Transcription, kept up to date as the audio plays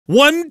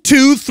1,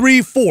 2,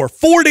 3, 4.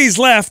 4 days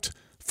left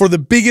for the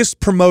biggest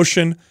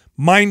promotion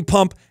Mind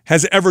Pump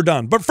has ever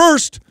done. But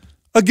first,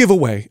 a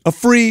giveaway, a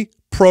free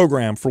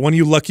program for one of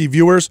you lucky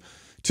viewers.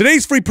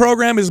 Today's free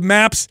program is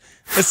MAPS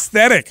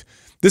Aesthetic.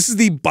 This is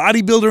the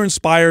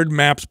bodybuilder-inspired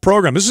MAPS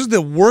program. This is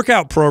the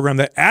workout program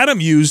that Adam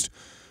used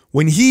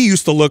when he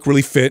used to look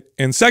really fit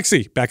and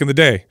sexy back in the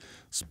day.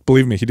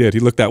 Believe me, he did. He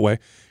looked that way.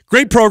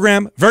 Great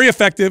program, very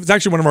effective. It's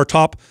actually one of our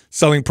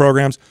top-selling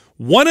programs.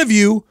 One of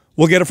you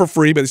will get it for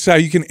free, but this is how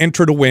you can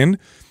enter to win.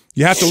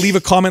 You have to leave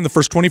a comment in the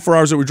first 24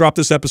 hours that we drop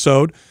this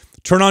episode,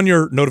 turn on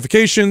your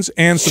notifications,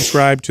 and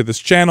subscribe to this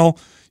channel.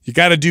 You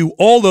got to do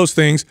all those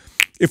things.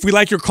 If we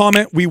like your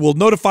comment, we will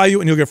notify you,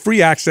 and you'll get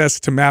free access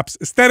to MAPS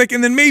Aesthetic,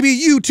 and then maybe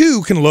you,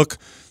 too, can look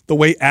the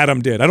way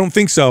Adam did. I don't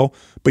think so,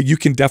 but you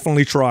can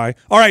definitely try.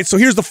 All right, so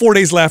here's the 4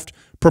 days left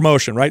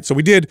promotion, right? So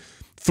we did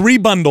 3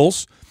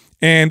 bundles,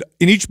 and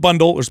in each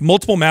bundle, there's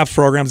multiple MAPS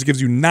programs. It gives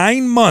you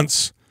 9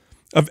 months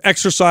of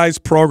exercise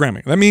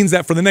programming. That means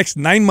that for the next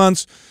 9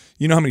 months,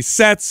 you know how many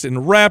sets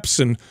and reps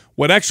and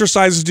what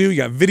exercises do. You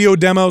got video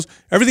demos,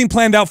 everything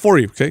planned out for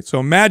you, okay? So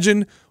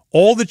imagine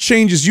all the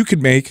changes you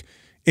could make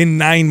in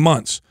 9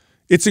 months.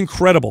 It's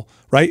incredible,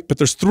 right? But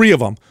there's 3 of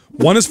them.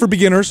 One is for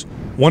beginners,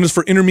 one is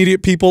for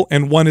intermediate people,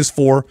 and one is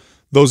for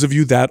those of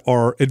you that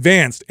are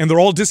advanced. And they're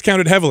all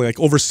discounted heavily, like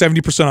over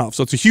 70% off.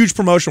 So it's a huge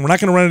promotion. We're not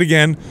going to run it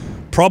again,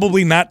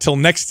 probably not till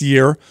next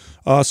year.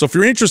 So if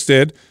you're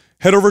interested,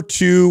 head over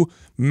to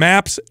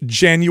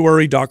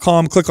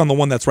mapsjanuary.com, click on the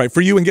one that's right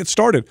for you, and get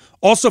started.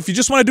 Also, if you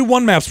just want to do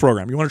one MAPS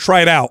program, you want to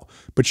try it out,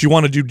 but you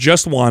want to do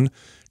just one,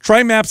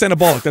 try MAPS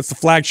Anabolic. That's the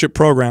flagship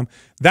program.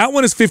 That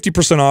one is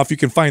 50% off. You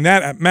can find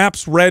that at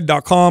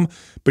mapsred.com,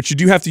 but you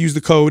do have to use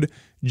the code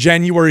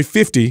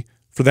January50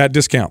 for that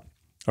discount.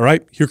 All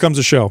right, here comes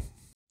the show.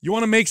 You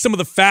want to make some of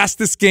the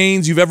fastest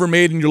gains you've ever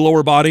made in your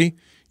lower body?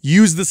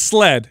 Use the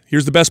sled.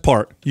 Here's the best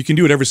part. You can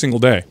do it every single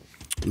day.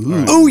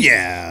 Right. Oh,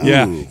 yeah.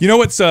 Yeah. You know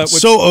what's so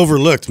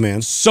overlooked,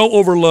 man. So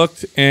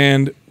overlooked,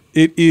 and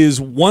it is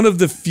one of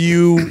the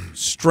few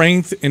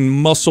strength and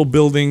muscle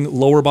building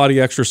lower body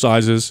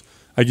exercises,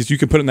 I guess you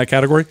could put it in that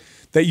category,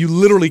 that you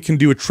literally can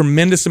do a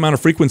tremendous amount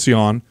of frequency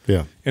on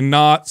and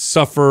not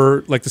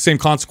suffer like the same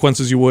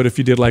consequences you would if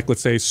you did, like,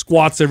 let's say,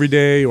 squats every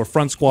day or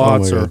front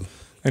squats or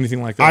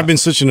anything like that. I've been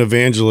such an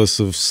evangelist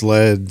of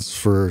sleds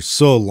for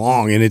so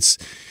long, and it's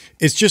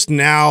just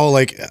now,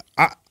 like,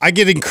 I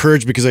get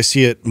encouraged because I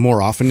see it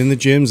more often in the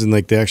gyms, and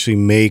like they actually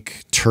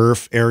make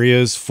turf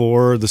areas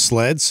for the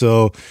sled.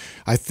 So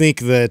I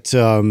think that,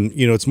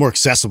 you know, it's more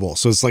accessible.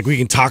 So it's like we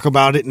can talk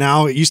about it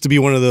now. It used to be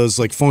one of those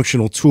like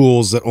functional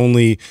tools that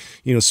only,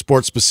 you know,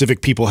 sport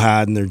specific people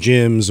had in their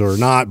gyms or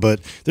not. But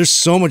there's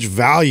so much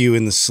value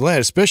in the sled,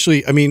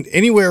 especially, I mean,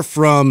 anywhere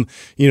from,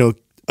 you know,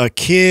 a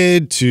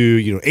kid to,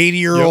 you know,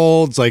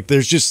 80-year-olds. Like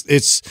there's just,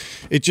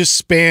 it just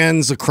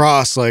spans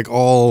across like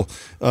all,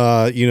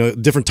 you know,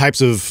 different types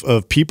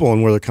of people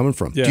and where they're coming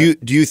from. Do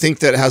you think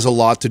that has a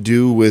lot to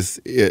do with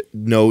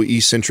no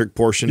eccentric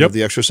portion of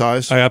the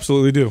exercise? I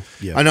absolutely do.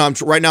 Yeah. I know.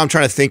 Right now I'm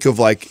trying to think of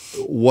like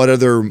what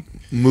other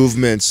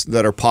movements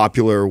that are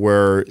popular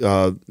where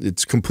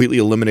it's completely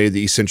eliminated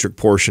the eccentric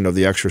portion of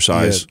the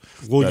exercise.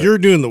 Yeah. Well, you're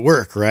doing the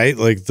work, right?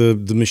 Like the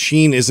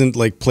machine isn't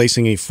like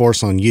placing a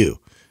force on you.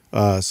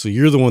 So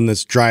you're the one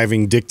that's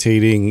driving,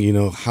 dictating, you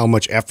know, how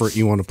much effort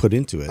you want to put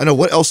into it. I know.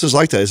 What else is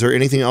like that? Is there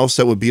anything else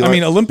that would be like? I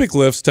mean, Olympic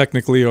lifts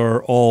technically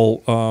are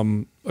all,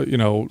 you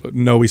know,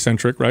 no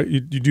eccentric, right?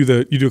 You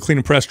do a clean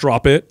and press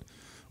drop it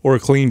or a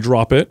clean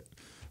drop it.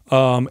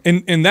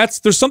 And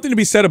there's something to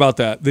be said about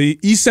that. The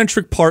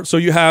eccentric part, so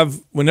you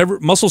have, whenever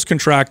muscles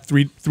contract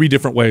three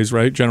different ways,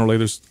 right? Generally,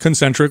 there's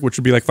concentric, which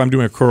would be like if I'm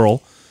doing a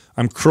curl,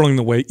 I'm curling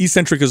the weight.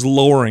 Eccentric is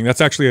lowering. That's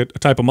actually a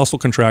type of muscle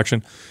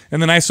contraction.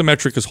 And then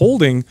isometric is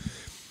holding.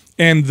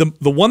 And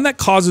the one that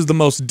causes the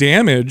most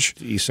damage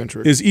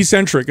is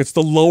eccentric. It's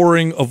the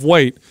lowering of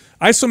weight.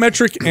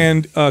 Isometric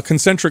and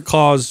concentric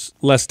cause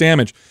less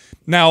damage.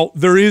 Now,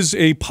 there is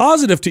a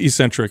positive to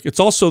eccentric. It's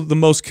also the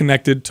most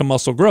connected to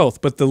muscle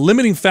growth. But the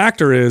limiting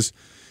factor is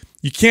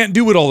you can't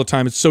do it all the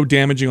time. It's so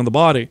damaging on the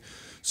body.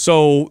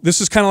 So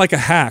this is kind of like a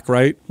hack,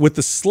 right? With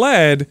the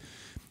sled,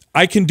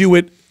 I can do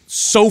it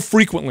so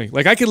frequently.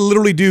 Like I could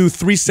literally do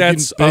 3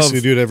 sets. You can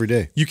basically do it every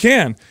day. You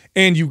can,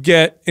 and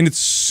it's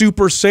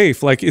super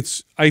safe. Like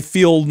I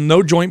feel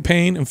no joint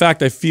pain. In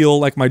fact, I feel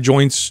like my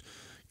joints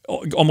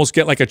almost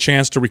get like a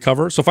chance to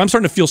recover. So if I'm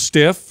starting to feel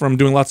stiff from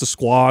doing lots of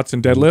squats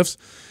and deadlifts,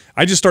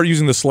 I just start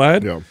using the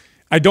sled. Yeah.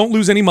 I don't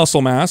lose any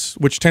muscle mass,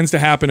 which tends to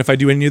happen if I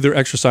do any other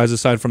exercise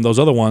aside from those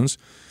other ones.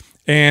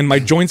 And my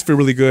joints feel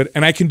really good,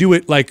 and I can do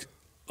it like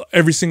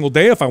every single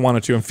day if I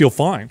wanted to and feel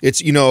fine.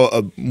 It's, you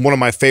know, one of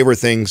my favorite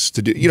things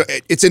to do. You know,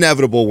 it's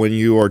inevitable when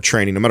you are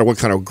training, no matter what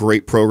kind of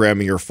great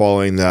programming you're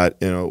following, that,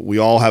 you know, we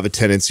all have a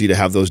tendency to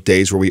have those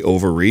days where we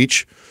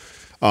overreach.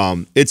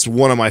 It's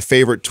one of my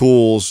favorite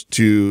tools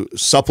to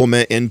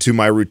supplement into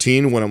my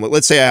routine when I'm,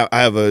 let's say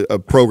I have a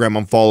program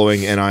I'm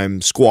following and I'm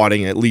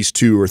squatting at least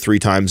 2 or 3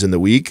 times in the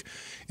week.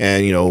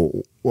 And, you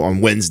know, on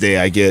Wednesday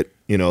I get,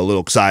 you know, a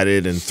little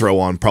excited and throw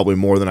on probably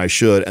more than I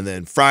should. And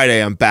then Friday,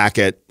 I'm back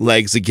at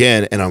legs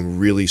again, and I'm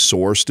really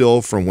sore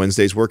still from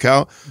Wednesday's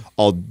workout.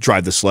 I'll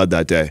drive the sled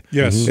that day.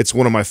 Yes. It's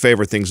one of my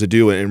favorite things to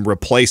do, and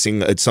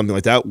replacing something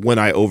like that when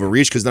I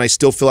overreach, because then I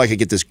still feel like I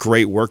get this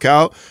great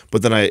workout,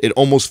 but then it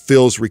almost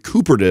feels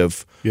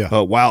recuperative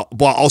while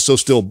also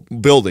still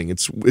building.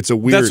 It's a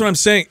weird. That's what I'm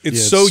saying.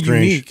 It's so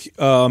unique.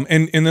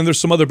 And then there's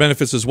some other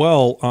benefits as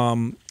well.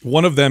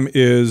 One of them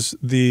is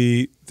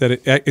that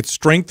it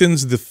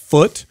strengthens the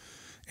foot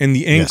and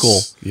the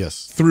ankle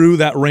through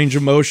that range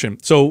of motion.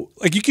 So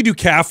like you could do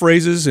calf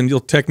raises and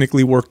you'll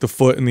technically work the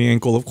foot and the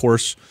ankle, of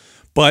course,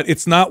 but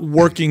it's not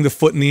working the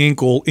foot and the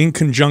ankle in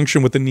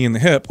conjunction with the knee and the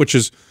hip, which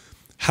is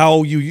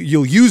how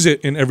you'll use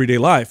it in everyday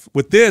life.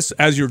 With this,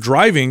 as you're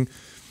driving,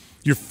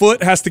 your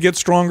foot has to get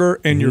stronger,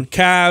 and your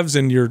calves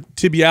and your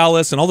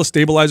tibialis and all the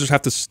stabilizers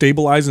have to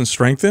stabilize and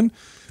strengthen.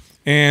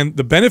 And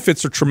the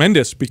benefits are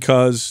tremendous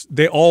because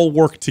they all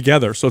work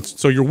together.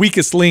 So your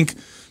weakest link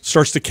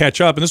starts to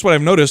catch up. And this is what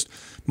I've noticed.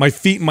 My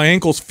feet and my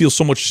ankles feel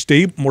so much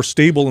more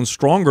stable and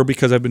stronger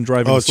because I've been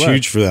driving the sled. It's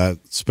huge for that,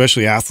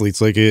 especially athletes.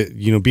 Like,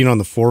 you know, being on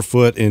the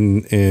forefoot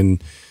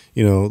and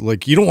you know,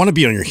 like you don't want to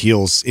be on your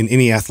heels in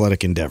any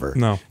athletic endeavor.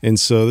 No. And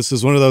so this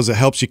is one of those that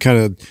helps you kind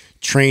of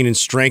train and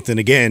strengthen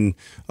again,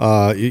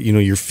 you know,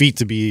 your feet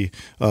to be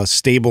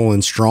stable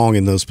and strong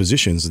in those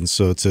positions. And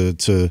so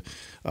to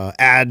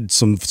add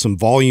some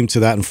volume to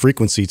that and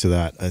frequency to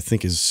that, I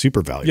think is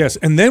super valuable. Yes,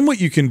 and then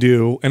what you can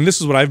do, and this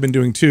is what I've been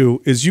doing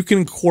too, is you can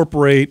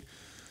incorporate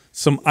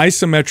some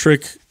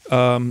isometric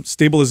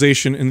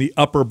stabilization in the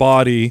upper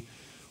body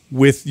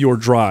with your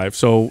drive.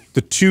 So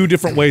the two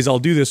different ways I'll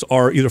do this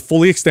are either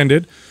fully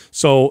extended.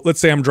 So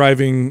let's say I'm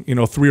driving, you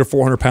know, 300 or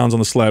 400 pounds on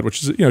the sled,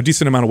 which is, you know, a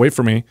decent amount of weight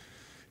for me.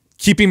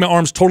 Keeping my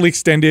arms totally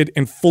extended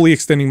and fully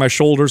extending my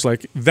shoulders,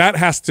 like that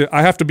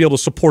I have to be able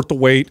to support the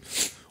weight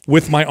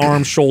with my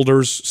arms,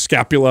 shoulders,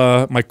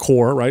 scapula, my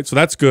core, right? So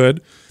that's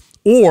good.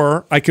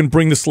 Or I can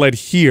bring the sled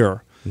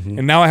here,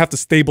 and now I have to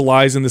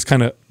stabilize in this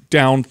kind of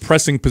down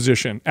pressing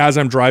position as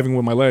I'm driving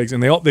with my legs.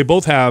 And they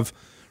both have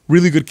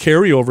really good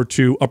carryover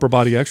to upper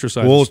body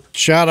exercises. Well,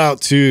 shout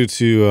out to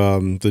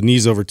the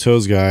Knees Over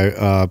Toes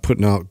guy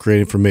putting out great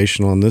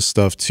information on this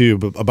stuff too,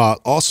 but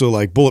about also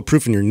like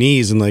bulletproofing your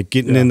knees and like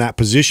getting in that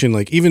position,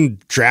 like even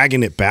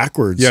dragging it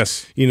backwards.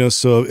 Yes. You know,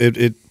 so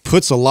it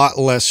puts a lot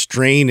less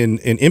strain and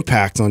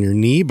impact on your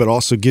knee, but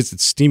also gets it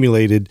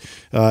stimulated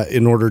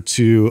in order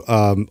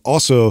to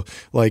also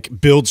like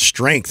build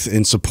strength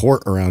and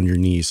support around your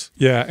knees.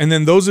 Yeah, and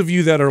then those of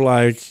you that are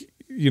like,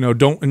 you know,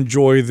 don't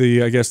enjoy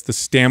the, I guess, the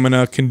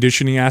stamina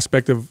conditioning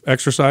aspect of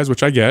exercise,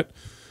 which I get.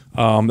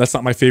 That's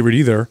not my favorite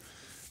either.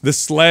 The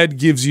sled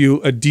gives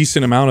you a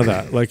decent amount of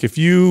that. Like if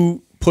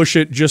you push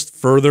it just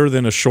further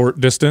than a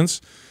short distance,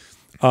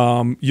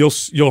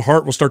 your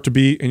heart will start to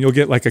beat and you'll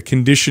get like a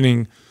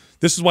conditioning.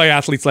 This is why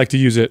athletes like to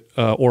use it,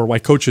 or why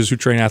coaches who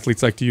train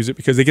athletes like to use it,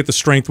 because they get the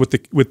strength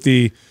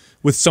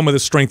with some of the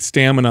strength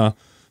stamina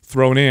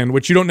thrown in,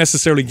 which you don't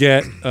necessarily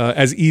get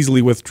as easily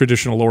with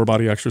traditional lower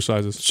body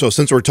exercises. So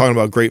since we're talking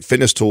about great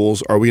fitness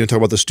tools, are we going to talk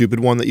about the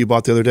stupid one that you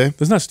bought the other day?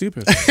 That's not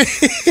stupid.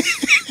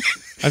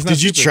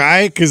 Did you try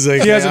it? Because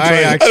like, he hasn't tried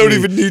it. I don't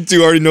even need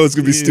to. I already know it's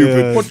going to be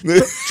stupid.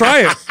 Well, try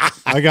it.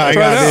 I got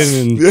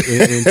in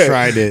and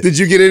tried it. Did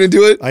you get in and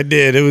do it? I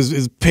did. It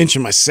was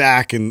pinching my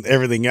sack and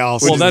everything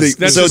else. Well, that's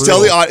so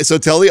tell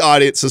the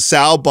audience. So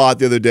Sal bought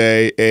the other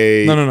day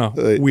a. No.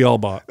 We all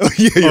bought.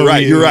 Yeah, you're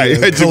right. You're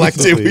right.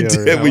 Collectively, we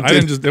did. I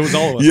didn't just. It was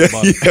all of us. That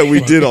bought it. Yeah,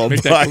 we did all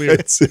buy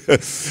it.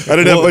 I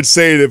didn't have much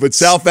say in it, but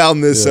Sal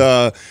found this.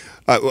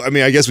 I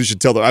mean, I guess we should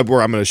tell them. I'm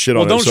going to shit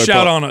on it. Well, don't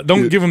shout on it.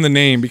 Don't give him the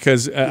name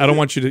because I don't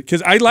want you to.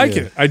 Because I like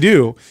it. I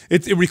do.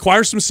 It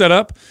requires some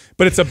setup,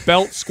 but it's a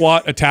belt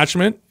squat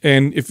attachment.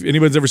 And if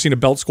anybody's ever seen a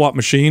belt squat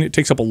machine, it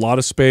takes up a lot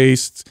of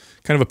space. It's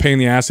kind of a pain in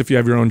the ass if you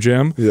have your own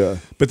gym. Yeah.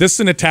 But this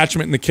is an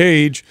attachment in the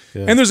cage.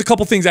 Yeah. And there's a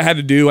couple things I had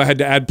to do. I had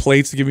to add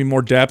plates to give me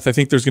more depth. I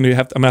think there's going to I'm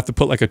going to have to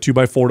put like a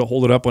 2x4 to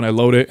hold it up when I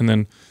load it, and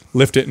then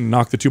lift it and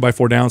knock the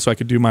 2x4 down so I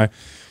could do my.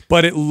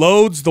 But it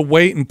loads the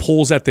weight and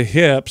pulls at the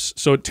hips,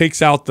 so it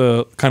takes out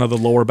the kind of the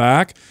lower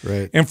back.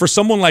 Right. And for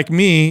someone like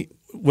me,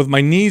 with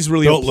my knees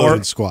really apart,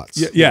 belt-loaded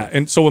squats. Yeah.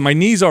 And so when my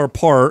knees are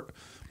apart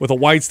with a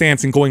wide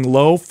stance and going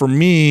low, for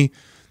me,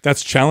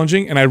 that's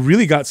challenging. And I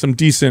really got some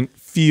decent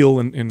feel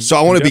and so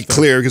I want to be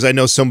clear because I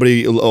know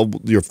somebody,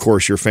 of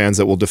course, your fans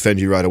that will defend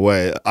you right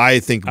away. I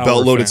think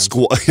belt-loaded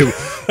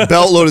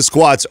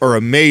squats are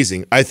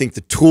amazing. I think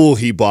the tool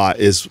he bought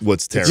is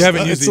what's terrible. You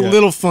haven't used it's it a yet.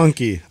 little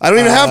funky. I don't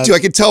even have to. I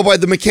can tell by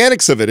the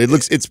mechanics of it.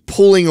 It's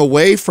pulling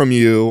away from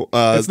you.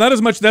 It's not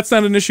as much. That's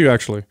not an issue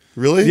actually.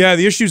 Really? Yeah,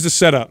 the issue is the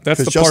setup. That's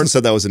the Justin part.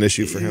 said that was an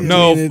issue for him.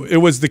 No, it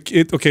was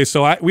okay.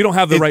 So we don't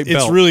have the right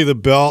belt. It's really the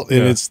belt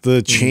and it's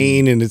the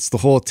chain and it's the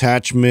whole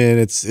attachment.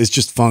 It's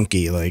just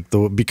funky, like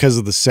because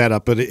of the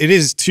setup. But it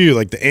is too,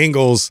 like the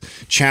angle's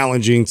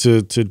challenging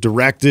to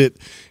direct it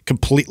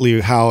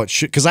completely how it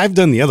should. Because I've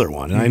done the other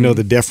one and I know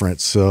the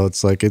difference. So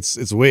it's like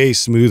it's way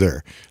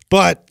smoother.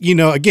 But, you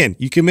know, again,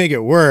 you can make it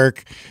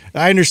work.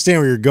 I understand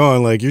where you're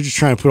going. Like you're just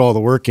trying to put all the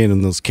work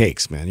in those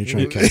cakes, man. You're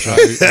trying to catch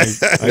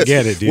up. I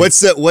get it, dude.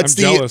 What's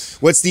jealous.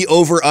 the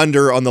over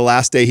under on the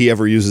last day he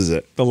ever uses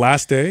it? The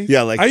last day?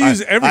 Yeah, like I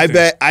use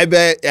everything. I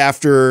bet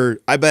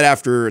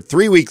after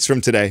 3 weeks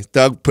from today,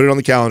 Doug, put it on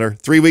the calendar.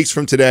 3 weeks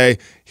from today,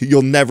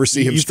 you'll never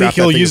see him. You strap think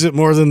he'll that use it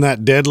more than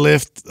that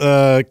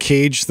deadlift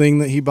cage thing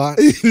that he bought?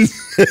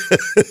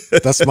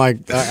 That's my.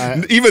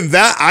 Even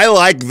that, I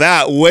like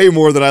that way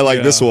more than I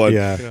like this one.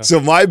 Yeah. So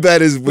my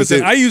bet is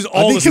Listen, I use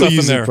all the stuff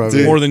in there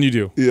more than you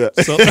do. Yeah.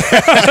 So,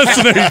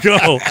 so there you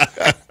go.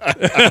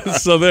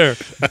 So there.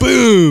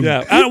 Boom.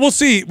 Yeah. We'll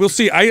see. We'll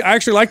see. I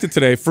actually liked it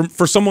today.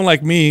 For someone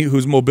like me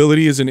whose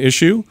mobility is an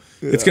issue,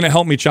 it's going to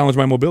help me challenge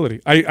my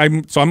mobility.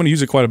 So I'm going to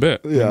use it quite a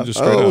bit. Yeah.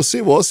 Just we'll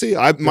see. We'll see.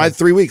 My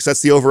 3 weeks.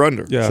 That's the over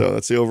under. Yeah. So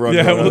that's the over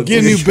under. Yeah. We'll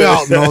get a new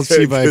belt and I'll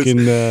see if I can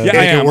make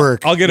it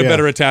work. I'll get a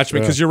better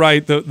attachment because you're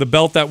right. The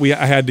belt that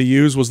I had to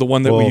use was the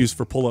one that we used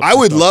for pull ups. I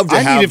would love to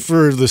have. I need it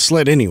for the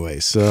sled anyway,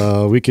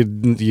 so we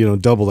could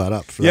double that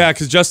up. For yeah,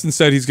 because Justin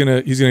said he's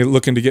gonna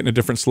look into getting a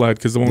different sled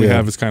because the one we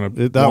have is kind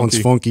of that one's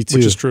funky too,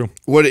 which is true.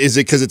 What is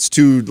it? Because it's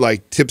too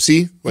like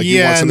tipsy. Like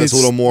you want something that's a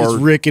little more it's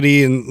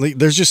rickety, and like,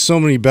 there's just so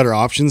many better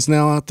options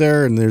now out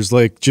there. And there's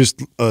like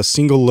just a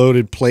single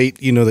loaded plate,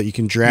 that you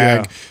can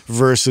drag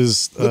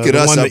versus look at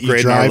us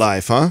upgrading our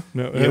life, huh?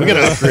 No, we got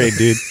to upgrade,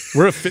 dude.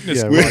 We're a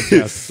fitness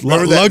podcast.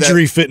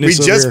 Luxury fitness.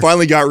 We just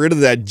finally got rid of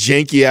that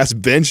janky ass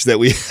bench that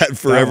we had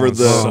forever.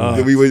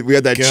 We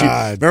had that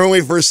cheap. Remember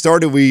when we first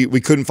started,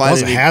 we couldn't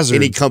find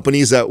any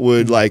companies that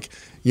would like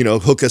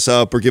hook us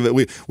up or give it.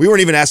 We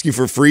weren't even asking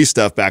for free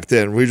stuff back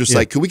then. We were just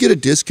like, could we get a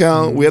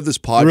discount? We have this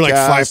podcast. We were like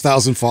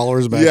 5,000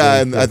 followers back then.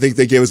 Yeah, and I think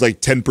they gave us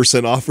like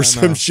 10% off or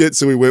some shit,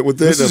 so we went with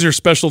it. This is your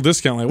special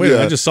discount. Like, wait,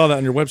 I just saw that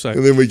on your website.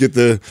 And then we get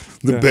the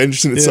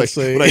bench, and it's like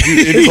when I do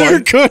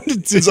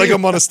it's like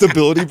I'm on a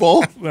stability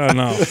ball.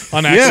 No,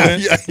 on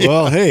accident. Yeah.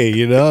 Well, hey,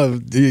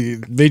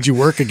 it made you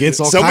work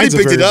against all kinds of Somebody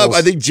picked it up. variables.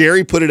 I think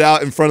Jerry put it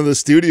out in front of the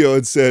studio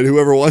and said,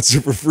 whoever wants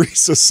it for free.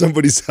 So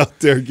somebody's out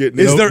there getting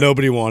it.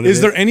 Nobody wanted it.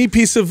 Is there any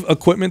piece of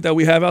equipment that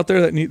we have out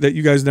there that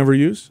you guys never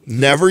use?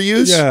 Never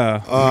use?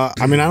 Yeah. I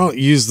don't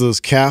use those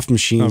calf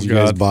machines you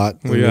guys bought.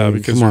 Well, yeah,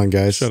 because come on,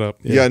 guys. Shut up.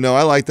 Yeah, no,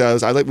 I like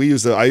those. I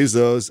use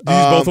those. Do you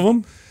use both of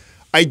them?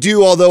 I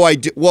do, although I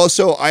do. Well,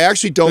 so I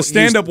actually don't. The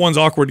stand-up one's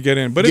awkward to get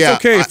in, but it's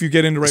okay if you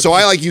get into right. So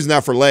I like using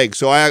that for legs.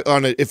 So I'll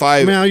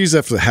use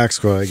that for the hack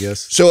squat, I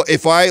guess. So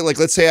if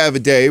let's say I have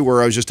a day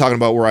where I was just talking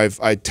about where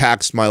I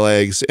taxed my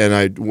legs and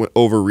I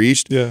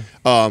overreached. Yeah.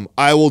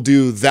 I will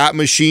do that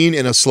machine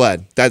in a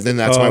sled. That's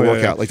my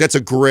workout. Yeah. Like that's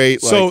a great.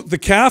 So the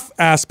calf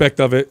aspect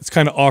of it's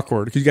kind of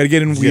awkward because you got to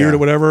get in weird or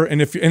whatever, and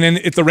then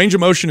if the range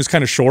of motion is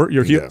kind of short,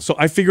 your heel. So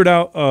I figured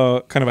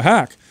out kind of a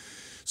hack.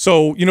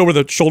 So you know where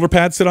the shoulder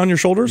pads sit on your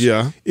shoulders?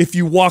 Yeah. If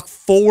you walk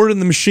forward in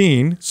the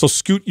machine, so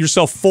scoot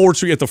yourself forward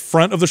so you're at the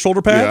front of the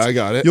shoulder pads. Yeah, I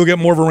got it. You'll get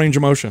more of a range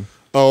of motion.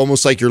 Oh,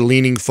 almost like you're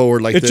leaning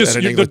forward, like it's just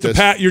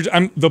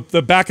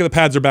the back of the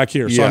pads are back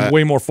here, so I'm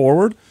way more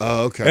forward.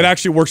 Oh, okay. It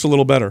actually works a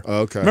little better.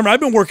 Okay. Remember,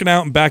 I've been working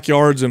out in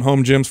backyards and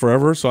home gyms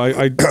forever, so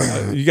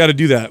you got to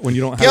do that when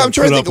you don't have. Yeah, I'm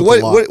trying to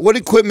think what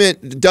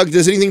equipment, Doug.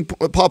 Does anything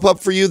pop up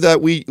for you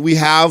that we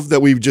have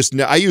that we've just?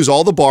 I use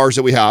all the bars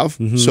that we have.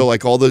 So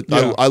like all the,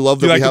 I love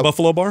that we have the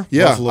Buffalo bar.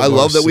 Yeah, I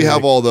love that we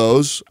have all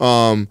those.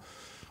 I'm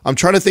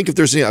trying to think if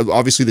there's any.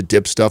 Obviously, the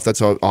dip stuff.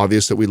 That's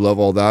obvious that we love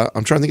all that.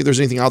 I'm trying to think if there's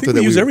anything out there that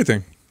we use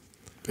everything.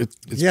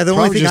 The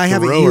only thing I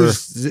haven't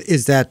used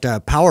is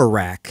that power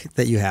rack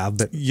that you have,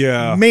 but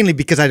mainly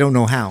because I don't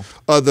know how.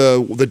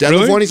 The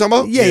deadlift one he's talking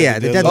about? Yeah,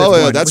 the deadlift one.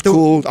 Oh, yeah, that's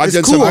cool. I've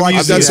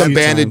done some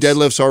banded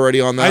deadlifts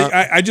already on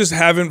that. I just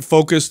haven't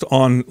focused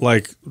on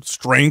like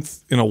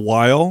strength in a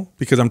while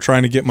because I'm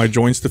trying to get my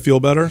joints to feel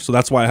better. So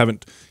that's why I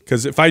haven't.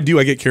 Because if I do,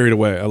 I get carried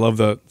away. I love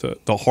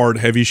the hard,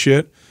 heavy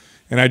shit,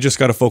 and I just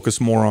got to focus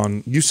more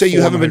on. You say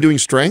you haven't been doing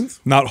strength?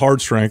 Not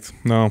hard strength.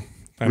 No.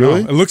 I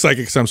really? Know. It looks like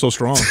it because I'm so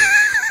strong.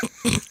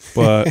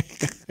 But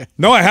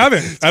no, I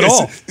haven't at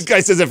all. This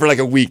guy says that for like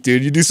a week,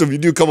 dude. You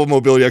do a couple of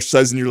mobility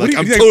exercises, and you're like,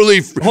 I'm totally.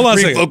 Hold on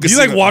a second. refocusing. Do you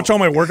like watch all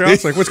my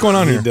workouts? Like, what's going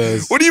on here? He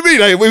does. What do you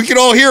mean? We can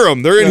all hear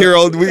them. They're in here.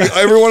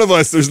 Every one of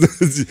us.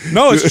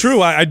 No, it's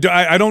true. I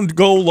don't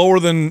go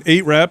lower than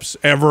 8 reps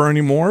ever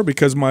anymore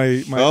because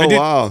my.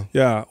 Wow.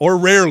 Yeah, or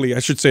rarely. I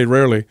should say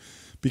rarely.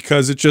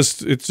 Because it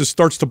just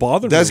starts to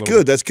bother me. That's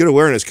good. That's good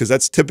awareness because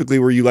that's typically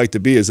where you like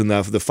to be is in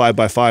the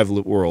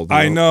 5x5 world.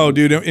 I know,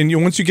 dude.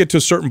 And once you get to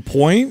a certain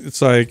point,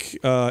 it's like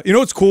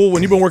it's cool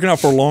when you've been working out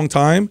for a long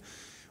time.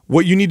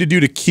 What you need to do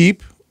to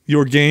keep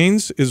your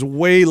gains is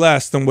way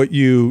less than what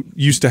you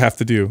used to have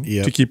to do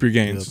to keep your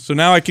gains. So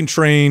now I can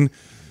train,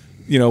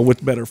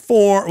 with better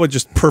form, with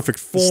just perfect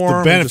form. It's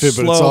the benefit,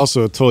 but it's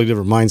also a totally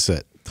different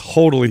mindset.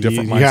 Totally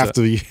different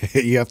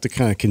mindset. You have to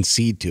kind of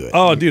concede to it.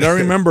 Oh, dude, I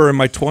remember in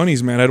my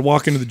 20s, man, I'd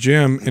walk into the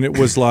gym and it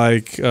was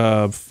like,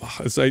 I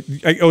was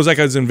like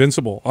I was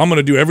invincible. I'm going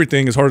to do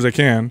everything as hard as I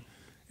can.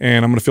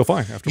 and I'm going to feel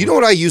fine afterwards. You know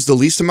what I use the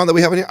least amount that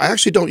we have in here? I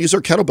actually don't use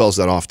our kettlebells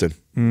that often.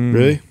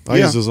 Really? I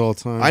use those all the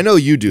time. I know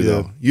you do,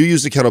 though. You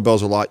use the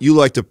kettlebells a lot. You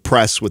like to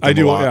press with them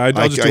a lot.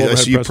 Yeah, I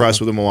see you press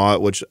with them a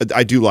lot, which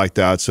I do like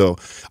that. So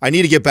I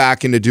need to get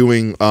back into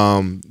doing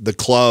the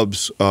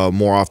clubs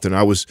more often.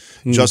 I was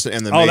Justin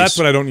and the mace. Oh, that's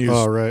what I don't use.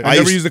 Oh, right. I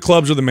never use the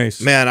clubs or the mace.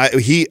 Man,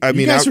 you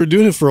guys were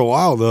doing it for a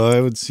while, though.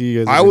 I would see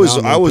you guys.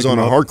 I was on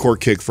a hardcore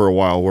kick for a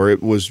while where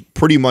it was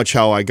pretty much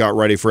how I got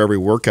ready for every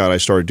workout. I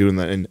started doing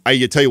that. And I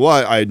tell you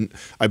what,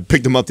 I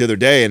picked them up the other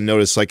day and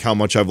noticed like how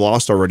much I've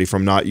lost already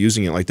from not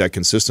using it like that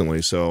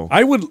consistently. So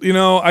I would,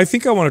 I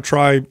think I want to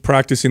try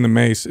practicing the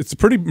mace. It's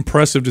pretty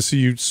impressive to see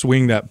you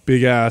swing that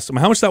big ass. I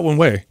mean, how much that one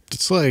weigh?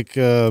 It's like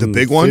the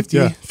big one,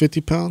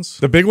 50 pounds.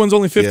 The big one's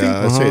only 50.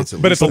 Yeah, I'd say it's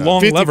but it's a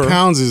long 50 lever. 50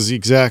 pounds is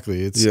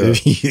exactly. It's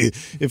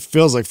it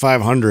feels like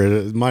 500.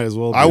 It might as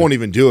well be. I won't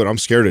even do it. I'm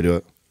scared to do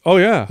it. Oh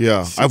yeah,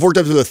 yeah. I've worked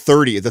up to the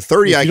 30. The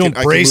 30, I can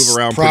move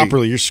around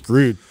properly. You're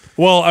screwed.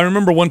 Well, I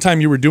remember one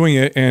time you were doing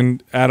it,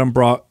 and Adam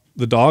brought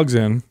the dogs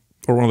in,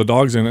 or one of the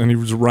dogs in, and he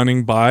was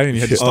running by, and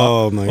you had to stop.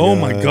 Oh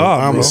my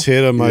god! I almost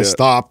hit him. I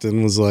stopped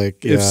and was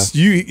like,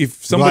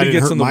 if somebody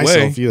gets in the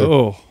way,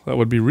 that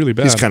would be really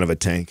bad. He's kind of a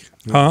tank,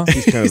 huh?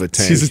 He's kind of a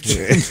tank.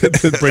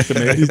 Break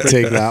the mace.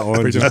 Take that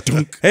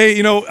one.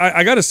 Hey,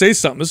 I got to say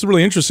something. This is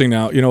really interesting.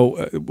 Now,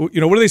 what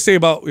do they say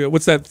about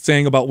what's that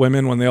saying about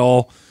women when they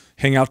all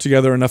hang out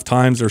together enough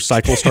times, their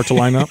cycles start to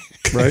line up,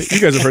 right? You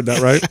guys have heard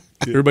that, right?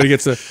 Everybody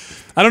gets a.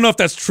 I don't know if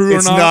that's true or not.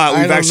 It's not.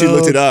 We've actually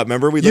looked it up.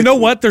 Remember, you know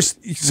what? There's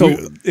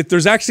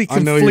actually conflicting. I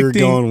know you're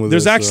going with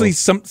there's this, actually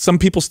some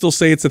people still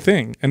say it's a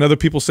thing, and other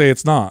people say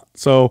it's not.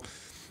 So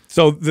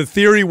the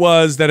theory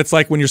was that it's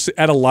like when you're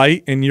at a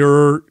light and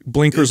your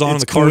blinkers on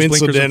and the car's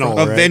blinkers on.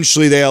 Right?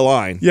 Eventually they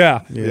align.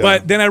 Yeah.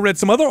 But then I read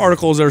some other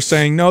articles that are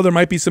saying, no, there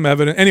might be some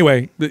evidence.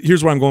 Anyway,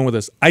 here's where I'm going with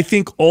this. I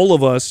think all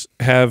of us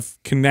have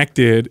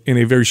connected in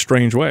a very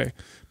strange way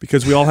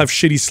because we all have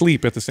shitty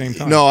sleep at the same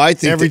time. No, I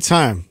think every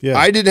time. Yeah.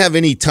 I didn't have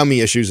any tummy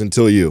issues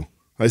until you.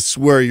 I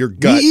swear your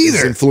gut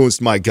has influenced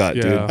my gut,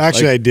 dude.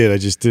 Actually, I did. I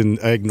just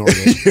didn't. I ignored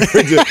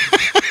it.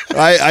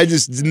 I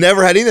just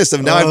never had any of this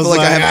stuff. Now I feel like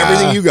I have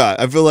everything you got.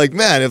 I feel like,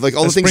 man, if like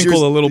all the things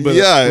sprinkle a little bit,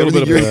 a little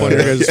bit of poop on your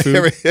guys'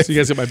 food, so you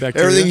guys get my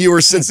bacteria. Everything you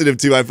were sensitive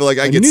to, I feel like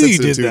I get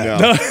sensitive to now.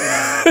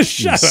 No,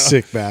 shut up,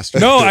 sick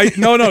bastard.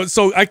 No.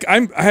 So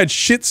I had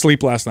shit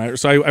sleep last night.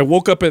 So I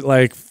woke up at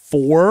like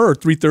 4 or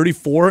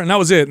 3:34, and that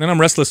was it. And then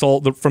I'm restless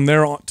from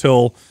there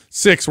till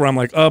 6, where I'm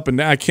like up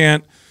and I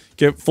can't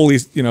get fully,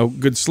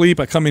 good sleep.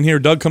 I come in here,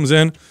 Doug comes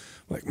in.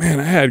 Like, man,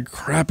 I had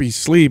crappy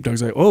sleep. I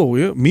was like, oh,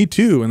 yeah, me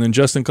too. And then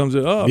Justin comes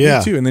in, oh,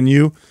 me too. And then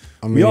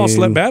we all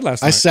slept bad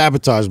last night. I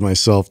sabotaged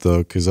myself, though,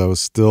 because I was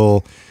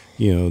still,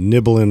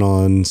 nibbling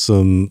on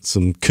some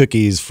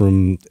cookies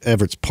from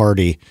Everett's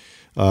party.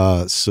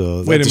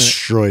 So that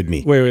destroyed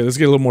me. Wait, let's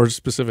get a little more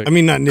specific. I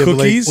mean, not nibbling.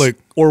 Cookies?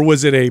 Or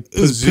was it a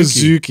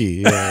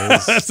Pizookie?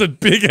 Yeah. That's a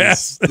big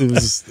ass.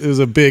 It was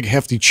a big,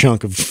 hefty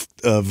chunk of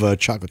chocolate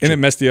chip. And it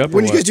messed you up?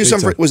 When did you guys do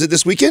something? Was it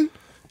this weekend?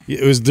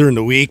 It was during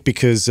the week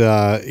because,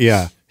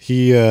 it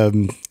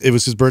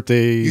was his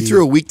birthday. You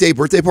threw a weekday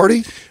birthday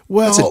party?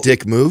 Well, that's a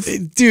dick move,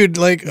 dude.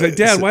 Like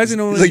Dad, why is it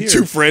no one like here?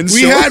 Two friends?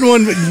 We had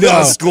one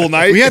school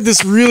night. We had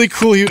this really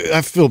cool.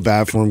 I feel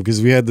bad for him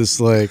because we had this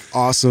like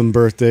awesome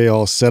birthday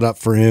all set up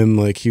for him.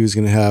 Like he was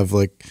gonna have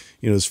like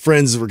his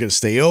friends were gonna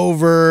stay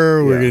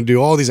over. We were gonna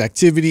do all these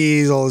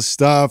activities, all this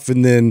stuff,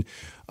 and then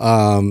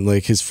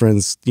like his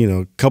friends,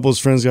 a couple of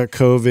his friends got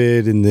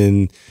COVID, and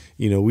then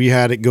we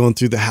had it going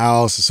through the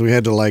house, so we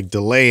had to like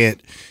delay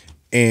it.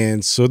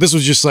 And so this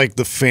was just like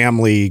the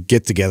family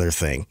get together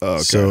thing. Oh,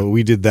 okay. So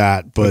we did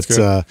that. But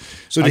so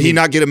did he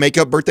not get a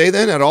makeup birthday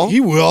then at all? He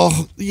will.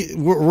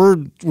 We're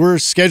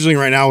scheduling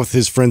right now with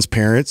his friend's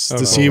parents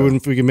to see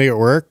if we can make it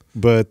work.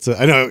 But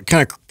I know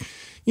kind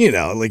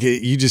of, like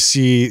you just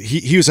see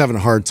he was having a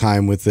hard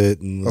time with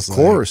it. And of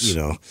course,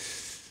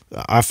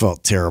 I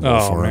felt terrible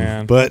for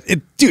him. But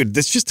dude,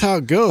 that's just how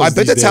it goes. I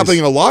bet that's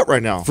happening a lot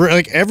right now for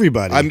like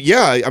everybody. I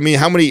mean,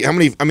 how many? I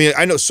mean,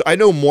 I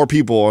know more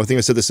people. I think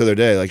I said this the other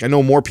day. Like, I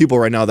know more people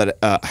right now that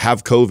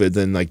have COVID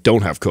than like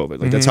don't have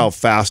COVID. Like that's how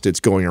fast it's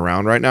going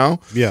around right now.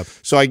 Yeah.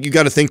 So you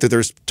got to think that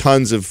there's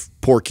tons of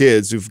poor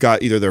kids who've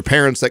got either their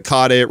parents that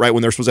caught it right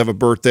when they're supposed to have a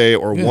birthday,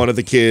 or one of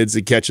the kids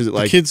that catches it.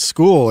 Like the kids'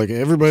 school, like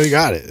everybody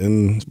got it.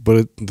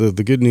 But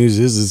the good news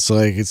is it's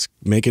like it's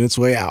making its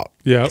way out.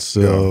 Yeah.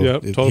 So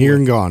totally. Here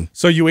and gone.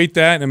 So you ate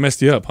that and it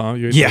messed you up, huh?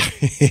 Yeah.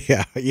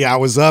 I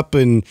was up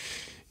and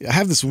I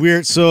have this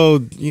weird. So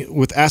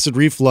with acid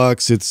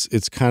reflux,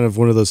 it's kind of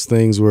one of those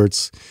things where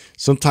it's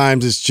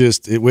sometimes it's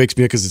just it wakes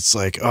me up because it's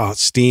like it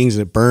stings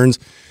and it burns.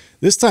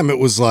 This time it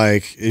was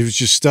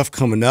just stuff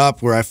coming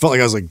up where I felt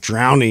like I was like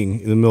drowning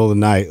in the middle of the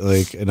night,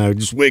 and I would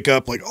just wake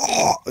up like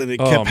and it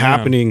kept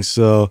happening.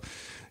 So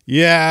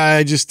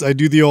yeah, I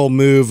do the old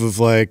move of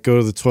like go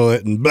to the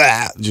toilet and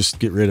just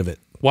get rid of it.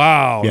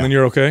 Wow. And then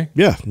you're okay?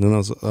 Yeah. And then I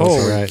was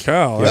all right.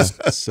 Cow. Yeah.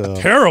 That's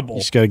terrible.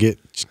 You just got to get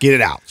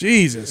it out.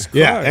 Jesus Christ.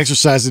 Yeah.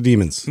 Exercise the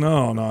demons.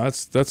 No,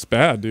 that's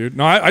bad, dude.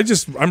 No,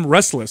 I'm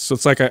restless. So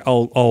it's like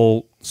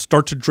I'll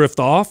start to drift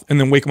off and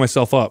then wake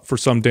myself up for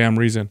some damn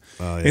reason.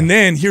 And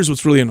then here's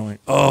what's really annoying.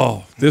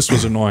 Oh, this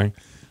was annoying.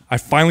 I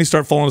finally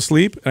start falling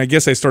asleep, and I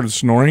guess I started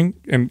snoring.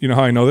 And you know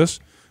how I know this?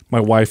 My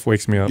wife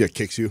wakes me up. Yeah,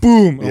 kicks you.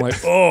 Boom. I'm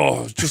like,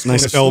 oh, just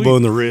nice elbow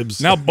in the ribs.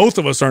 Now both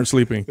of us aren't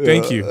sleeping.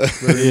 Thank you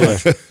very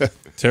much.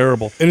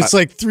 Terrible. And it's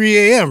like 3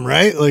 a.m.,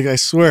 right? Like, I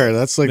swear,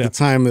 that's like the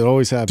time it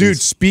always happens. Dude,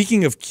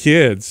 speaking of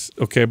kids,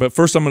 okay, but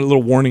first I'm a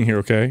little warning here,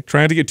 okay?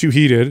 Trying to get too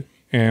heated,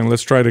 and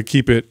let's try to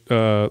keep it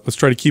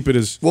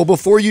as... Well,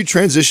 before you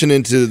transition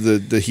into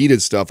the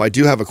heated stuff, I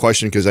do have a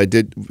question because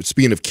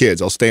speaking of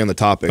kids, I'll stay on the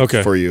topic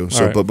for you.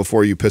 So, But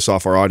before you piss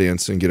off our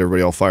audience and get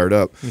everybody all fired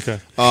up. Okay.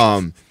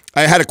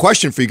 I had a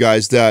question for you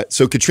guys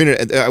so Katrina,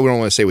 I don't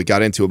want to say we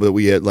got into it, but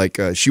we had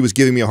she was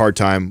giving me a hard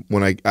time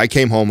when I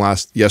came home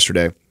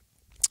yesterday,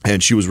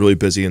 and she was really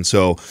busy. And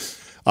so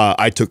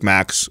I took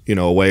Max,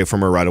 away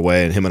from her right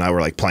away, and him and I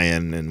were like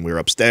playing, and we were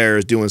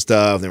upstairs doing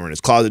stuff. Then we were in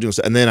his closet doing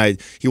stuff. And then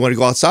he wanted to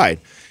go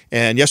outside.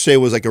 And yesterday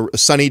was like a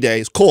sunny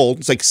day. It's cold.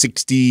 It's like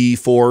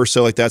 64 or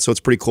so like that. So it's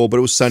pretty cold, but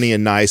it was sunny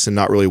and nice and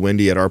not really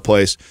windy at our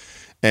place.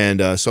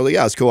 And so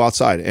yeah, let's go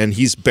outside. And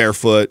he's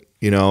barefoot,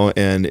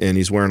 and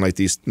he's wearing like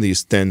these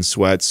thin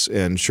sweats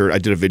and shirt. I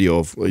did a video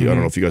of, I don't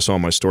know if you guys saw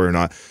my story or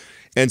not.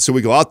 And so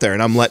we go out there,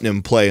 and I'm letting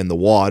him play in the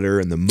water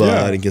and the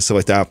mud and get stuff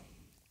like that.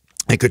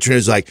 And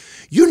Katrina's like,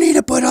 you need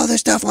to put all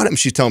this stuff on him.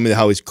 She's telling me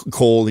how he's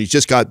cold. He's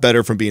just got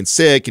better from being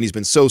sick, and he's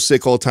been so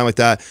sick all the time like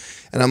that.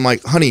 And I'm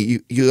like, honey,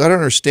 you got to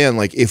understand,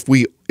 like, if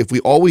we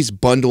always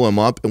bundle him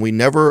up and we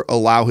never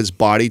allow his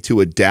body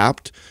to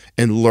adapt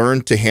and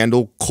learn to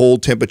handle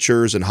cold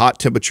temperatures and hot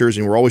temperatures,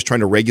 and we're always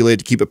trying to regulate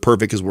to keep it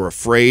perfect because we're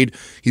afraid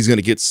he's going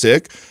to get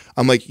sick.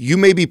 I'm like, you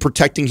may be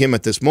protecting him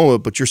at this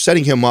moment, but you're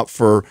setting him up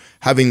for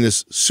having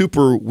this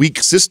super weak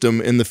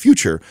system in the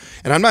future.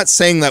 And I'm not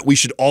saying that we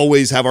should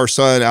always have our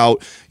son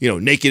out,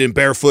 naked and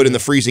barefoot in the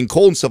freezing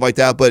cold and stuff like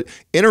that, but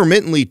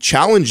intermittently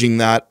challenging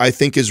that, I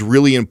think, is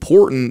really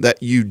important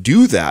that you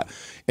do that.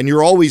 And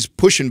you're always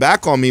pushing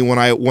back on me when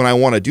I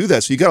want to do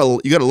that. So you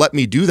gotta let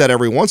me do that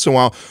every once in a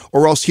while,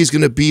 or else he's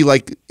gonna be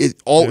like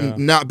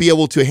not be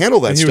able to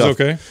handle that and stuff.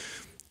 He was okay.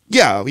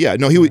 Yeah.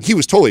 No, he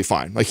was totally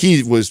fine. Like,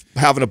 he was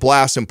having a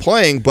blast and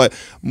playing. But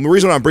the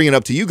reason I'm bringing it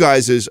up to you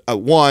guys is,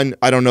 one,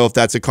 I don't know if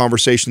that's a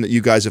conversation that you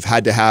guys have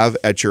had to have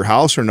at your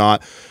house or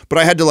not, but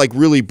I had to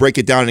really break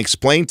it down and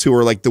explain to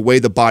her the way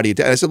the body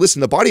adapts. I said, listen,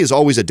 the body is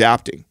always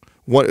adapting.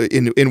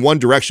 In one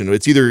direction.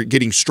 It's either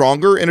getting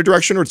stronger in a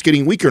direction or it's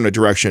getting weaker in a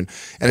direction.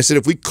 And I said,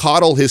 if we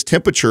coddle his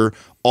temperature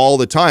all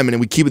the time and then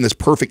we keep in this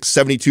perfect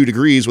 72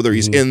 degrees, whether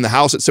he's in the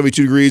house at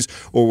 72 degrees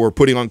or we're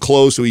putting on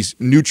clothes so he's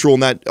neutral in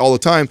that all the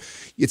time,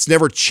 it's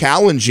never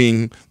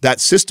challenging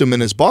that system in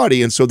his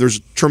body. And so there's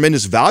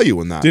tremendous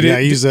value in that. I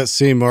use that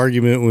same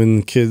argument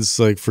when kids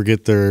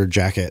forget their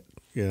jacket.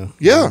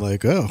 Yeah. I'm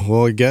like, oh,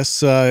 well, I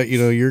guess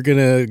you're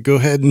gonna go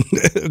ahead and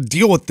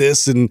deal with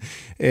this and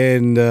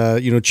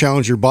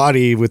challenge your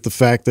body with the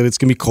fact that it's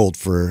gonna be cold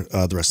for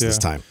the rest of this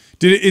time.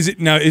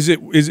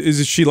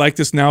 Is she like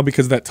this now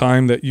because of that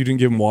time that you didn't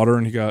give him water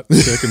and he got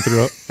sick and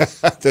threw up?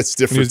 That's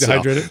different. He was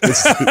dehydrated.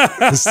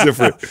 It's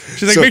different.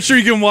 She's like, make sure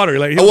you give him water.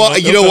 Well,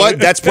 you know what?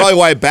 That's probably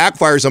why it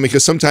backfires on me,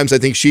 because sometimes I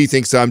think she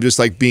thinks that I'm just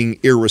being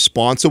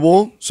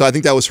irresponsible. So I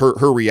think that was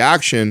her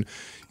reaction.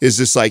 Is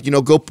just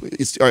go,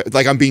 it's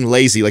like I'm being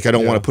lazy, like I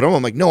don't want to put them on.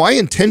 I'm like, no, I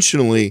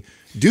intentionally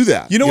do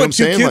that. You know what?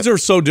 Two kids are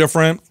so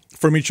different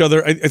from each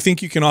other. I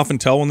think you can often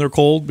tell when they're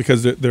cold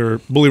because they're,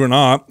 believe it or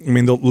not, I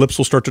mean, the lips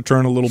will start to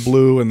turn a little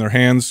blue and their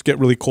hands get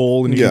really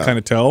cold, and you can kind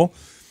of tell.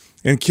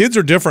 And kids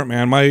are different,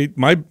 man.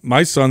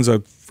 My son's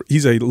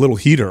he's a little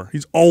heater.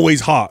 He's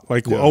always hot,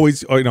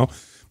 always,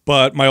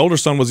 But my older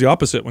son was the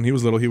opposite. When he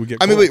was little, he would get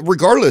cold. I mean,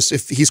 regardless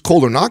if he's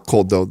cold or not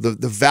cold, though,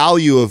 the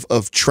value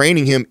of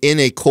training him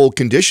in a cold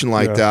condition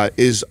like that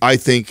is, I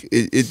think,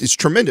 it's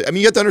tremendous. I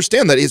mean, you have to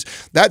understand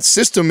that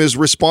system is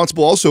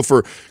responsible also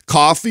for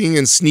coughing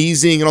and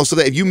sneezing, and also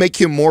that if you make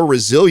him more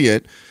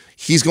resilient,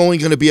 he's only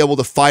going to be able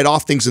to fight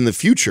off things in the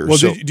future. Well,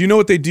 do you know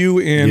what they do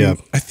in,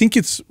 I think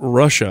it's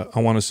Russia,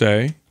 I want to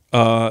say.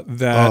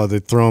 They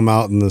throw them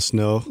out in the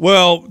snow.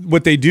 Well,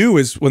 what they do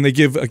is when they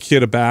give a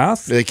kid a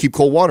bath, they keep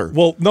cold water.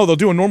 Well, no, they'll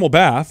do a normal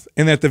bath,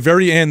 and at the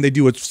very end, they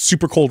do a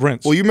super cold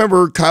rinse. Well, you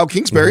remember Kyle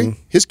Kingsbury?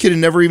 His kid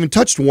had never even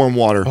touched warm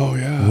water. Oh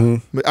yeah,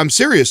 I'm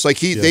serious.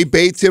 They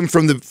bathed him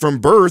from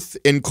birth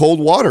in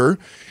cold water.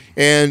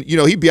 And,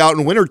 he'd be out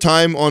in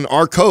wintertime on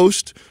our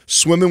coast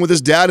swimming with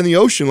his dad in the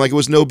ocean like it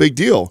was no big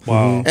deal.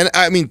 Wow. And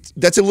I mean,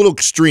 that's a little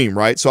extreme,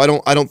 right? So I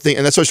don't think,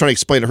 and that's what I was trying to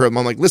explain to her. I'm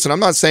like, listen, I'm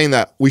not saying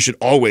that we should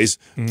always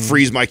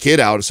freeze my kid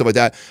out and stuff like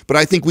that, but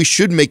I think we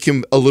should make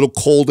him a little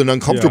cold and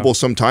uncomfortable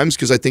sometimes,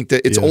 because I think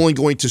that it's only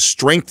going to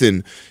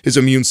strengthen his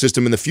immune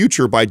system in the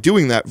future by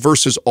doing that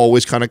versus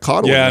always kind of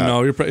coddling that.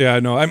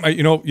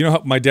 You know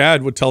how my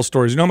dad would tell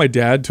stories. You know how my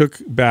dad took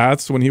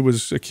baths when he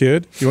was a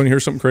kid? You want to hear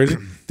something crazy?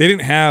 They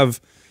didn't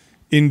have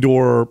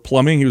indoor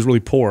plumbing. He was really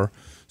poor.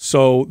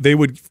 So they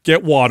would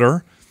get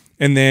water,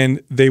 and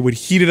then they would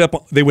heat it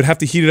up. They would have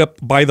to heat it up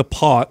by the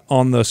pot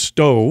on the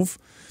stove,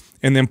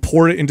 and then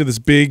pour it into this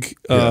big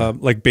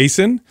like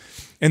basin.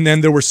 And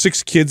then there were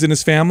 6 kids in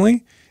his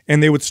family,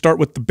 and they would start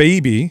with the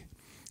baby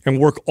and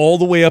work all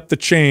the way up the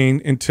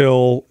chain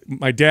until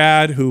my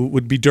dad, who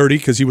would be dirty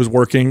because he was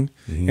working,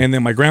 and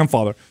then my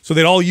grandfather. So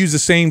they'd all use the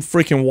same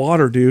freaking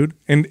water, dude.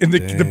 And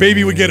the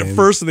baby would get it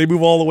first, and they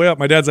move all the way up.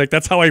 My dad's like,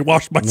 that's how I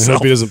wash myself. I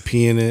hope he doesn't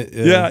pee in it.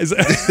 Yeah.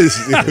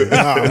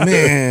 Oh,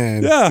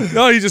 man. Yeah.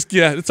 No,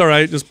 it's all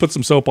right. Just put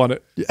some soap on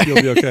it.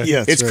 You'll be okay.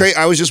 Yeah, it's crazy.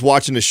 I was just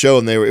watching the show,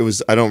 and it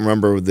was, I don't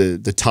remember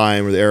the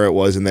time or the era it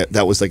was, and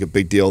that was like a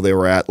big deal. They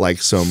were at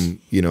like some,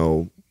 you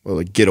know,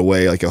 like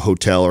getaway, like a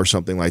hotel or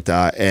something like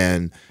that.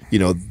 And, you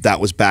know, that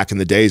was back in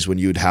the days when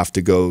you'd have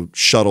to go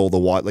shuttle the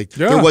water. Like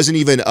there wasn't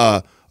even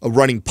a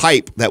running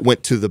pipe that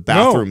went to the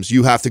bathrooms. No.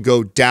 You have to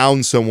go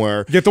down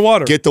somewhere, get the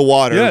water,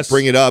 yes.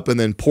 Bring it up, and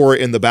then pour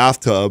it in the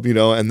bathtub, you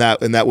know, and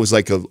that was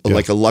like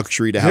a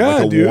luxury to have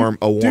like a warm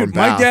dude,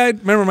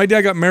 bath. My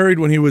dad got married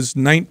when he was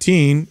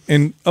 19,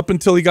 and up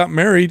until he got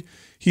married,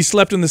 he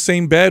slept in the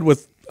same bed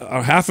with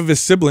half of his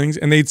siblings,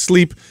 and they'd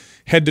sleep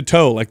head to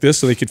toe like this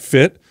so they could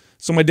fit.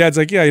 So my dad's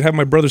like, yeah, I'd have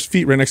my brother's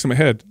feet right next to my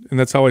head. And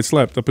that's how I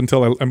slept up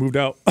until I moved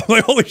out. I'm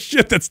like, holy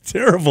shit, that's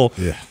terrible.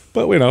 Yeah.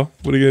 But, you know,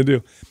 what are you going to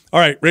do? All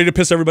right, ready to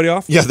piss everybody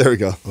off? Yeah, there we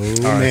go. Oh,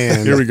 all man.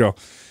 Right, here we go.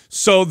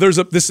 So there's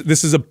this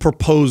is a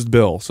proposed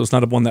bill. So it's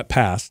not one that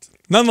passed.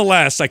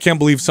 Nonetheless, I can't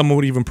believe someone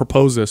would even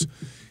propose this.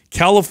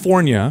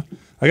 California,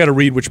 I got to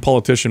read which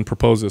politician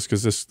proposed this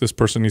because this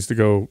person needs to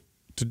go.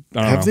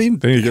 They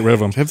need to get rid of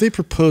them. Have they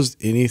proposed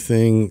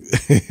anything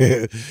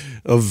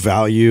of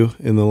value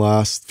in the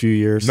last few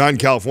years? Not in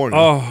California.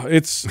 Oh,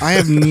 I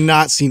have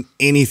not seen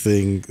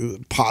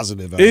anything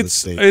positive out of the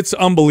state. It's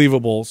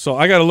unbelievable. So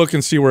I got to look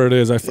and see where it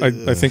is. I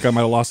think I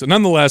might have lost it.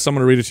 Nonetheless, I'm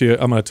going to read it to you.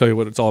 I'm going to tell you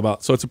what it's all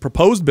about. So it's a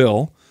proposed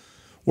bill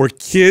where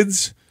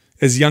kids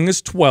as young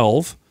as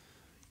 12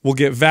 will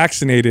get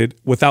vaccinated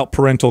without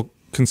parental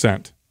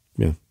consent.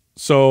 Yeah.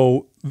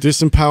 So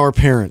disempower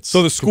parents.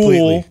 So the school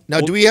completely.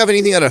 Now, do we have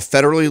anything at a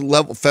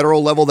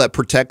federal level that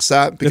protects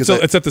that? Because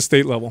it's at the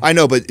state level. I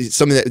know, but it's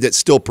something that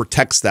still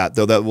protects that,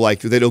 though. That like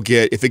they don't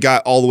get, if it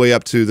got all the way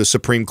up to the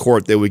Supreme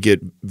Court, they would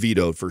get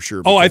vetoed for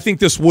sure. Oh, I think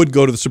this would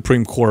go to the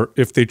Supreme Court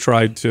if they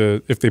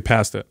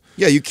passed it.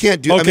 Yeah, you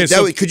can't do. Okay,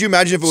 I mean, could you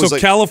imagine if it was so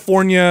like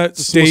California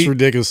state? The most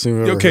ridiculous thing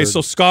I've ever heard.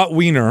 So Scott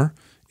Wiener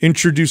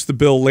introduced the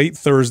bill late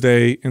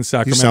Thursday in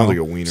Sacramento. You sound like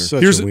a wiener.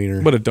 Such a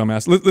wiener. What a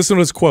dumbass. Listen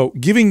to this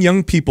quote. Giving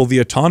young people the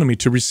autonomy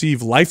to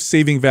receive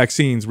life-saving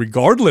vaccines,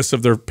 regardless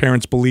of their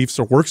parents' beliefs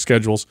or work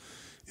schedules,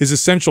 is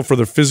essential for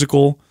their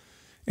physical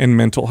and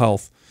mental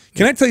health.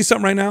 Can I tell you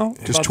something right now?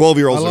 Because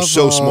 12-year-olds are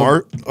so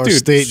smart. Our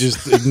state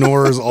just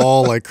ignores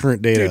all like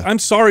current data. Dude, I'm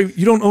sorry.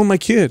 You don't own my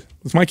kid.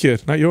 It's my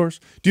kid, not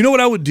yours. Do you know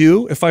what I would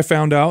do if I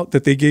found out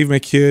that they gave my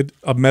kid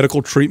a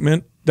medical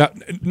treatment?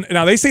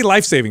 Now, they say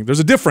life-saving.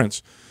 There's a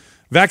difference.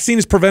 Vaccine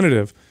is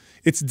preventative.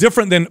 It's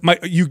different than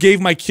you gave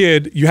my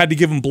kid, you had to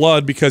give him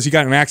blood because he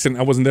got in an accident,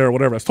 I wasn't there or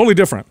whatever. It's totally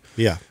different.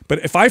 Yeah.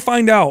 But if I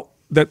find out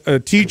that a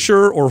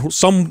teacher or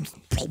some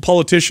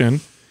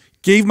politician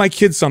gave my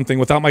kid something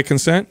without my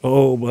consent,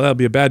 oh, well, that'd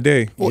be a bad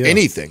day. Well,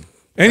 anything.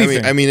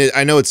 Anything. I mean,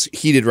 I know it's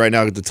heated right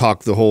now to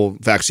talk the whole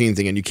vaccine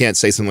thing, and you can't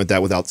say something like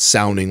that without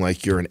sounding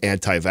like you're an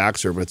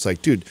anti-vaxxer. But it's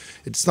like, dude,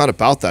 it's not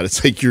about that.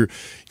 It's like you're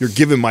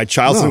giving my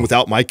child something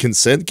without my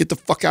consent. Get the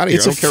fuck out of here.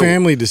 It's a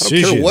family decision.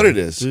 I don't care what it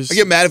is. I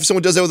get mad if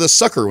someone does that with a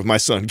sucker with my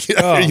son. Get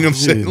out of here, you know what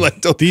I'm saying?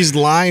 Like, these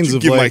lines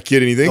of give like my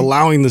kid anything.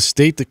 Allowing the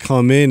state to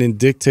come in and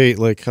dictate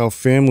like how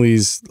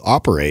families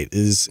operate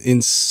is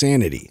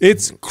insanity.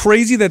 It's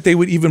crazy that they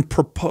would even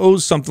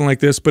propose something like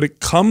this, but it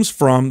comes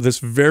from this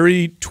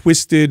very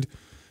twisted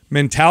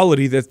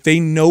mentality that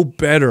they know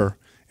better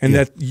and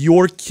that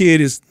your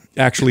kid is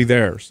actually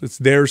theirs. It's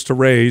theirs to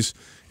raise,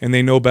 and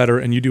they know better,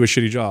 and you do a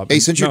shitty job. Hey,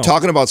 since you're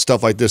talking about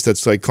stuff like this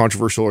that's like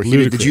controversial or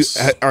heated,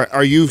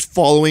 are you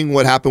following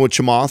what happened with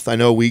Chamath? I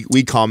know we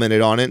commented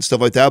on it and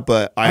stuff like that,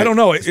 but I don't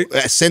know.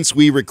 Since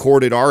we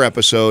recorded our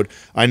episode,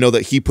 I know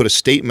that he put a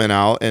statement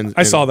out, and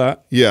I saw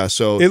that. Yeah,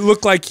 so it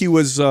looked like he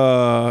was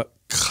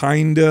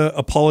kind of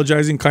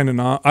apologizing, kind of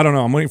not. I don't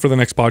know. I'm waiting for the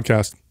next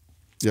podcast.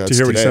 Yeah, to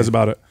hear what he says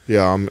about it.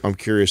 Yeah, I'm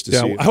curious to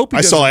see. I hope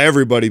I saw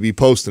everybody be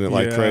posting it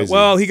like crazy.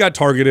 Well, he got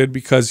targeted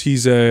because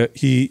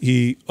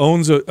he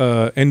owns a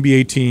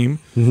NBA team.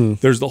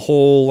 There's the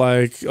whole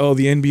like, oh,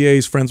 the NBA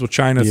is friends with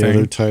China thing.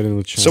 They're tied in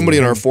with China. Somebody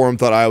in our forum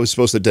thought I was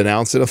supposed to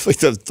denounce it. I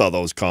thought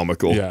that was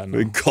comical. Yeah,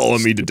 no,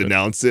 calling me to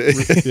denounce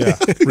it. Yeah,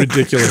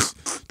 ridiculous,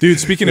 dude.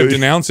 Speaking of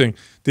denouncing,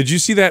 did you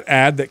see that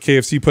ad that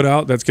KFC put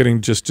out that's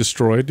getting just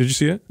destroyed? Did you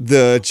see it?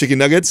 The chicken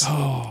nuggets.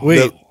 Oh,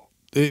 wait.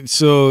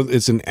 So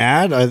it's an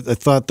ad? I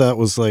thought that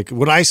was like,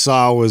 what I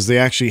saw was they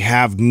actually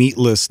have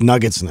meatless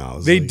nuggets now.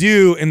 They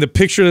do. In the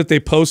picture that they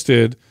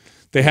posted,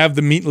 they have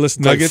the meatless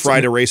nuggets. Like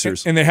fried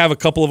erasers. And they have a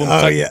couple of them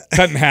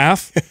cut in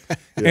half.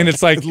 And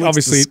it's like,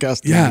 obviously,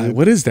 disgusting, dude.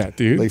 What is that,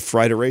 dude? Like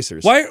fried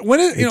erasers. Why?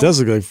 It does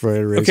look like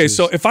fried erasers. Okay,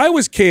 so if I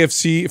was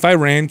KFC, if I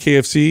ran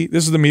KFC,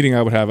 this is the meeting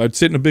I would have. I'd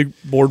sit in a big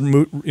board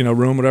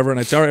room, whatever, and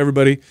I'd tell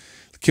everybody,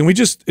 Can we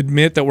just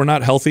admit that we're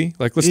not healthy?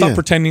 Like, let's stop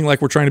pretending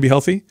like we're trying to be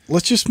healthy.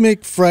 Let's just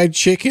make fried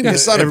chicken.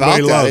 It's not about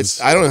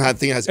that. I don't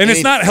think it has. And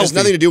it's not healthy. It has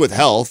nothing to do with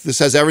health. This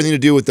has everything to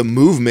do with the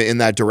movement in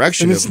that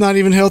direction. And it's not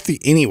even healthy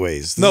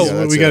anyways.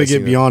 No, we got to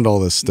get beyond all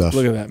this stuff.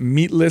 Look at that,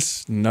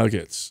 meatless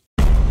nuggets.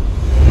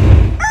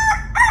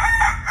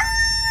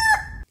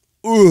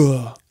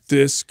 Ugh,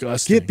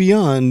 disgusting. Get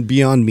beyond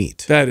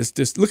meat. That is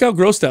just. Look how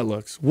gross that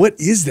looks. What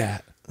is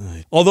that?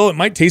 Although it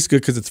might taste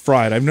good because it's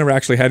fried. I've never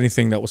actually had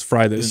anything that was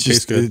fried that didn't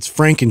taste good. It's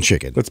Franken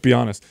chicken. Let's be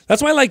honest.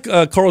 That's why I like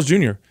Carl's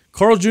Jr.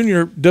 Carl's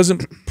Jr.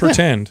 doesn't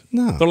pretend.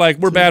 No. They're like,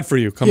 we're bad for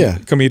you. Come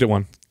eat it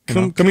one.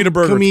 Come eat a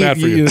burger. It's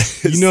bad for you.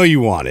 You know you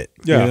want it.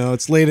 Yeah. You know,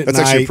 it's late at night. That's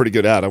actually a pretty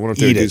good ad. I wonder if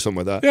they do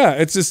something like that. Yeah,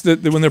 it's just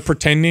that when they're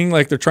pretending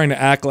like they're trying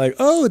to act like,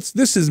 oh,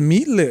 this is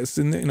meatless,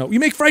 and you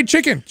make fried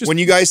chicken. Just when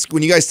you guys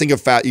think of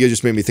fat, you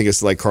just made me think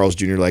of like Carl's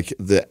Jr. like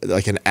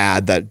an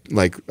ad that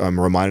like I'm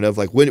reminded of.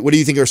 Like, what do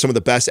you think are some of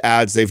the best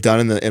ads they've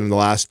done in the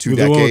last 2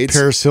 decades? The one with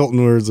Paris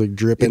Hilton where it's like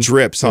dripping. It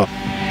drips, huh?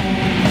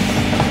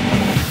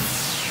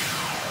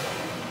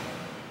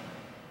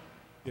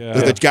 Yeah.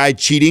 The guy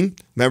cheating.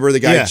 Remember the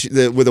guy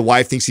where the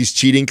wife thinks he's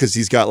cheating because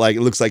he's got like,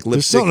 it looks like lipstick.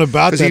 There's something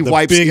about that.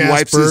 The big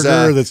ass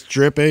burger that's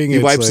dripping. He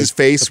wipes his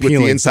face with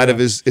the inside of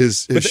his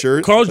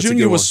shirt. Carl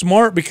Jr. was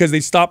smart because they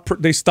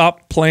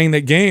stopped playing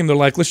that game. They're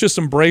like, let's just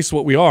embrace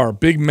what we are.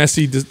 Big,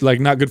 messy, like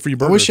not good for you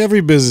burgers. I wish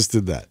every business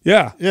did that.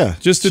 Yeah. Yeah.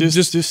 Just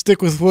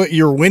stick with what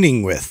you're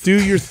winning with.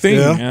 Do your thing,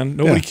 man.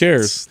 Nobody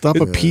cares. Stop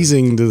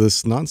appeasing to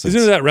this nonsense.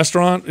 Isn't there that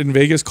restaurant in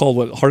Vegas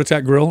called Heart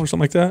Attack Grill or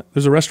something like that?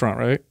 There's a restaurant,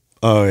 right?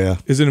 Oh yeah.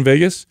 Is it in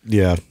Vegas?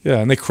 Yeah. Yeah,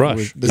 and they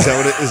crush. Is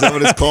that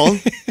what it's called?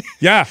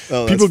 Yeah.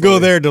 Oh, people go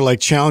there to like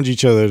challenge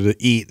each other to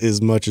eat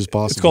as much as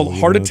possible. It's called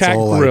Heart Attack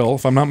Grill,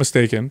 if I'm not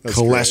mistaken.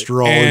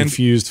 Cholesterol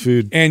infused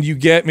food. And you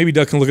get, maybe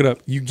Doug can look it up,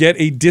 you get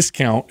a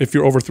discount if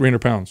you're over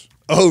 300 pounds.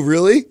 Oh,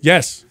 really?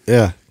 Yes.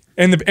 Yeah.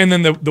 And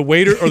then the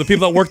waiter or the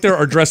people that work there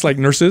are dressed like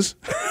nurses.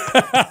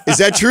 Is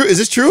that true? Is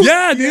this true?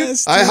 Yeah, dude.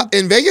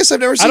 In Vegas, I've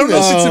never seen this. I don't know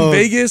if it's in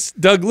Vegas.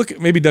 Doug,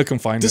 maybe Doug can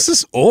find it. This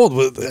is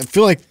old. I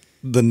feel like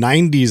the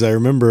 90s, I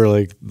remember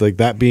like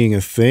that being a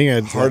thing.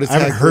 I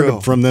haven't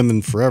heard from them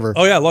in forever.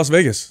 Oh yeah, Las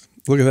Vegas.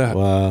 Look at that.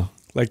 Wow.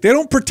 Like they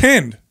don't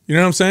pretend. You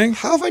know what I'm saying?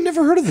 How have I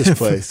never heard of this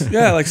place?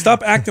 Yeah, like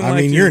stop acting like.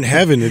 I mean, you're in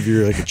heaven if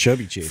you're like a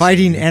chubby chaser.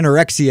 Fighting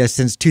anorexia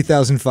since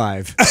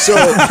 2005. So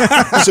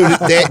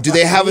do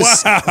they have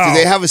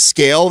a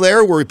scale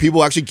there where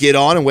people actually get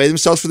on and weigh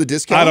themselves for the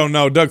discount? I don't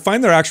know, Doug.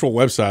 Find their actual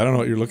website. I don't know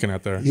what you're looking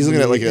at there. He's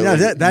looking at like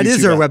that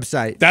is their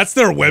website. That's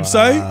their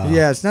website. Wow.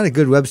 Yeah, it's not a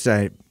good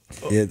website.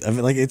 I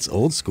mean, like it's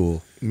old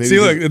school. Maybe see,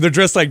 look, they're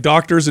dressed like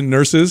doctors and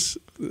nurses.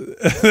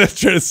 They're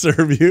trying to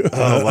serve you.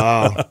 Oh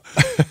wow.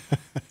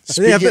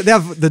 They have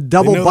the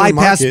double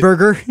bypass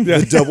burger.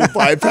 The double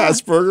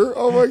bypass burger.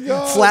 Oh my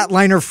god.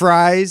 Flatliner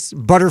fries,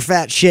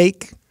 butterfat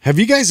shake. Have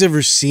you guys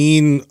ever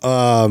seen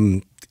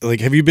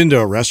have you been to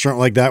a restaurant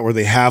like that where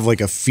they have like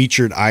a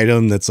featured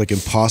item that's like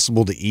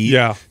impossible to eat?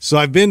 Yeah. So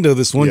I've been to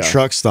this one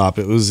truck stop.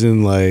 It was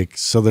in like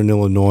Southern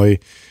Illinois,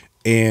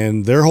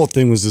 and their whole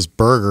thing was this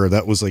burger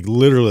that was like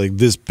literally like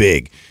this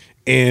big.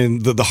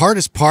 And the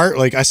hardest part,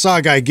 like I saw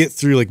a guy get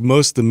through like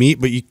most of the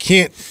meat, but you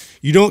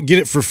don't get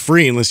it for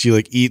free unless you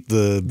like eat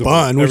the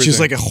bun, which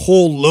is like a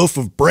whole loaf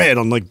of bread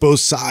on like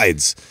both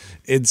sides.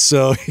 And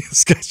so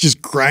this guy's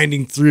just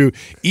grinding through,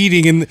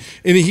 eating, and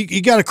he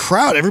got a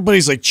crowd.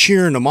 Everybody's like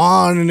cheering him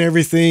on and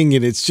everything,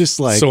 and it's just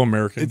like so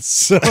American. It's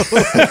so.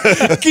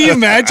 Can you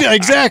imagine?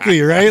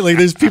 Exactly, right? Like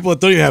there's people that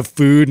don't even have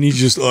food, and he's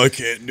just, I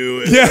can't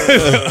do it.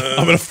 Yeah,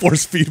 I'm gonna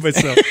force feed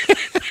myself.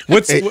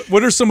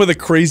 What are some of the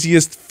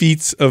craziest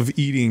feats of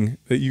eating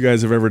that you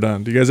guys have ever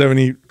done? Do you guys have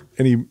any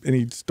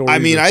stories? I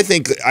mean, I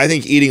think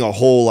eating a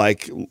whole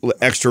like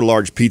extra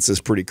large pizza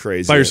is pretty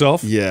crazy. By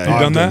yourself? Yeah.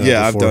 You've done that?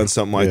 Yeah, I've done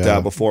something like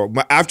that before.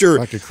 After,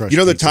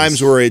 the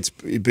times where it's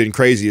been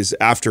crazy is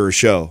after a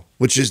show,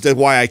 which is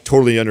why I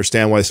totally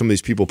understand why some of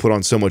these people put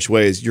on so much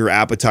weight. Is your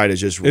appetite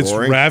is just roaring. It's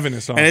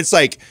ravenous. And it's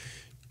like,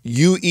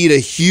 you eat a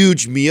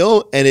huge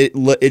meal and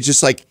it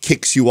just like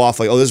kicks you off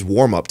like, oh, this is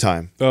warm up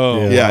time.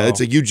 Oh yeah. It's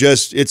like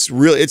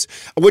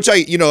which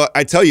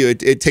I tell you,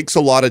 it takes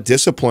a lot of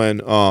discipline.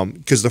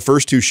 Because the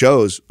first 2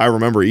 shows I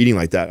remember eating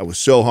like that. I was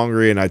so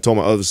hungry and I told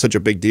my, it was such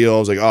a big deal. I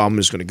was like, oh, I'm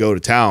just going to go to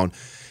town.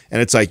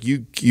 And it's like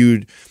you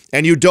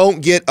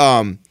don't get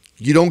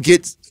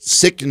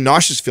sick and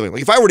nauseous feeling.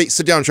 Like if I were to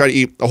sit down and try to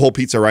eat a whole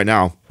pizza right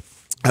now,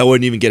 I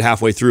wouldn't even get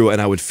halfway through,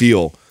 and I would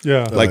feel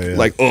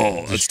like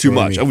it's too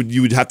much.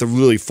 You would have to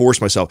really force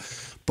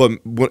myself. But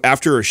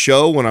after a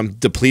show, when I'm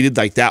depleted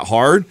like that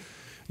hard,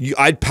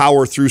 I'd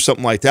power through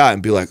something like that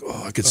and be like,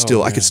 oh, I could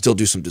still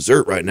do some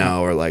dessert right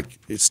now, or like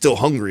it's still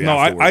hungry. No,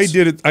 I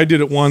did it. I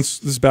did it once.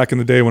 This is back in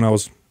the day when I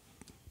was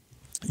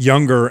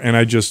younger, and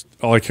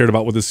all I cared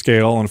about was the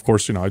scale, and of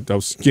course, I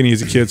was skinny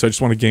as a kid, so I just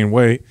wanted to gain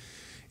weight,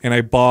 and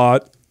I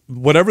bought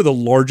whatever the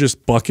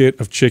largest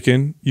bucket of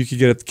chicken you could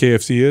get at the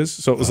KFC is.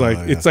 So it was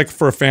it's like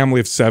for a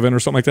family of 7 or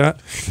something like that.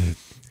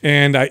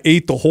 And I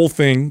ate the whole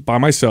thing by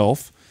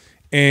myself.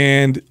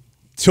 And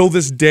till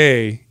this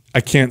day,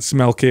 I can't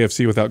smell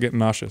KFC without getting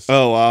nauseous.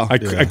 Oh wow, I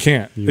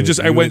can't.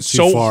 I went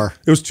so far.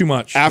 It was too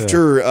much.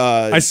 After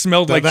I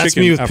smelled like that's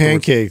chicken. me with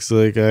afterwards. pancakes.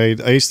 Like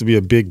I used to be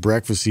a big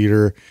breakfast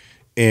eater,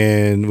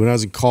 and when I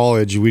was in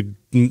college,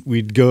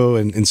 we'd go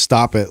and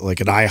stop at like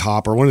an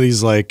IHOP or one of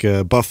these like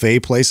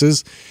buffet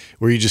places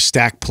where you just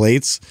stack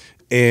plates,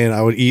 and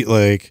I would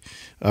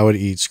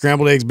eat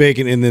scrambled eggs,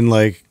 bacon, and then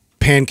like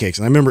pancakes.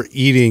 And I remember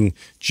eating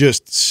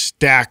just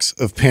stacks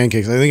of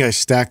pancakes. I think I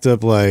stacked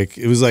up like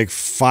it was like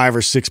 5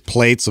 or 6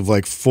 plates of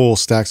like full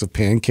stacks of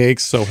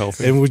pancakes. So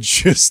healthy. And was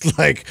just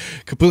like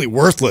completely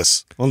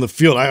worthless on the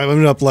field. I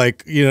ended up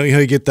like, you know how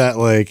you get that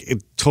like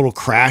total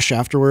crash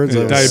afterwards. I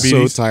was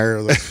diabetes. so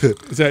tired.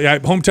 Is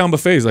that, hometown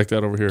buffets like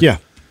that over here? Yeah.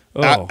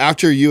 Oh.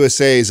 After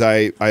USA's,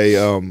 it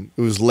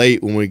was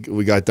late when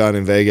we got done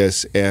in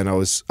Vegas, and I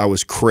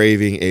was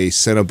craving a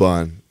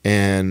Cinnabon,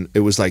 and it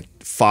was like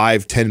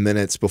 5-10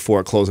 minutes before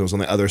it closed. It was on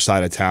the other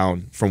side of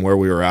town from where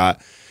we were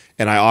at,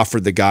 and I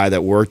offered the guy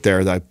that worked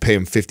there that I'd pay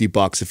him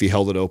 $50 if he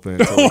held it open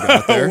until we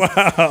got there.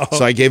 Wow.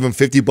 So I gave him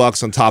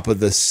 $50 on top of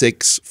the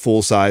 6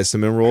 full-size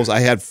cinnamon rolls. I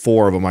had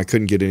 4 of them. I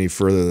couldn't get any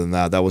further than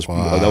that. That was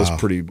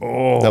pretty.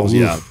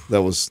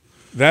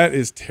 That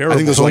is terrible. I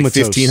think there's like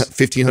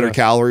 1,500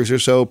 calories or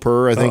so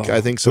per.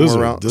 I think somewhere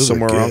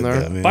around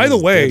there. Man. By the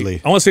way,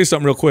 deadly. I want to say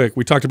something real quick.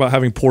 We talked about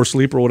having poor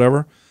sleep or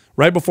whatever.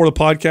 Right before the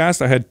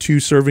podcast, I had 2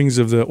 servings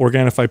of the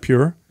Organifi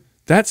Pure.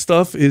 That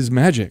stuff is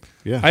magic.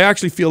 Yeah. I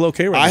actually feel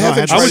okay right now.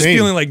 I was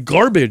feeling like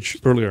garbage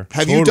earlier.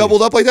 Have you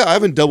doubled up like that? I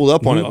haven't doubled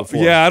up on it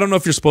before. Yeah, I don't know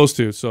if you're supposed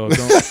to, so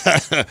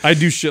don't. I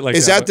do shit like that.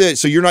 Is that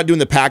so you're not doing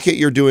the packet,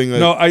 you're doing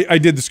No, I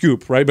did the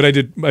scoop, right? But I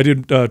did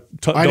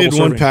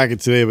one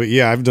packet today, but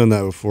yeah, I've done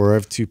that before. I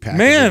have 2 packets.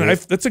 Man,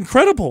 that's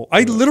incredible.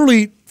 I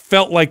literally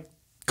felt like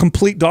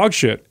complete dog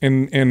shit,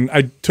 and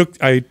I took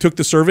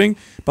the serving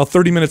about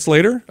 30 minutes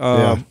later.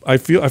 I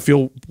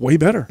feel way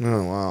better.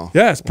 Oh wow.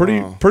 Yeah, it's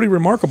pretty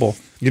remarkable.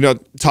 You know,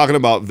 talking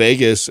about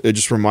Vegas, it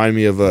just reminded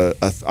me of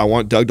I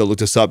want Doug to look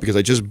this up because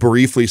I just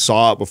briefly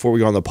saw it before we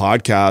got on the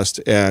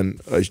podcast, and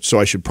so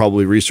I should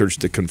probably research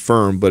to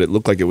confirm, but it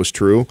looked like it was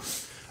true.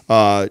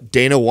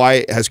 Dana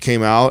White has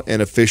came out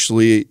and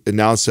officially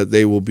announced that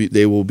they will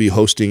be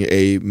hosting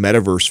a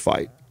metaverse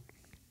fight.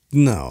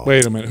 No.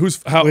 Wait a minute.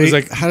 How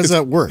does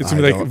that work? It's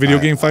gonna be like video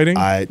game fighting?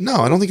 No,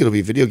 I don't think it'll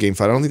be video game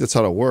fight. I don't think that's how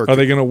it'll work. Are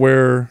they gonna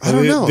wear? I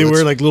don't know. They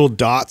wear like little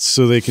dots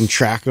so they can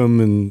track them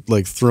and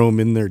like throw them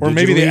in there. Or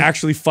maybe they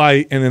actually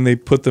fight and then they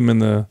put them in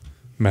the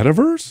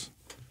metaverse.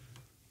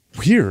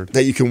 Weird.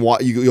 That you can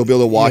watch. You'll be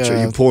able to watch it.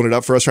 Are you pulling it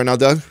up for us right now,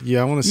 Doug?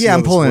 Yeah, I want to see. Yeah,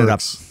 I'm pulling it up.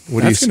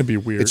 That's gonna be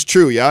weird. It's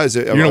true. Yeah, is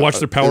it? You're gonna watch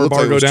the power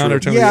bar go down every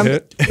time you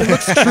hit. It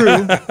looks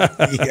true.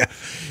 Yeah,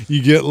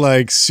 you get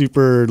like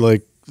super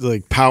like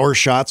power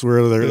shots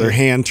where their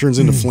hand turns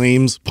into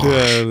flames.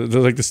 Yeah,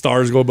 like the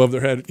stars go above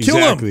their head. Kill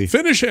him.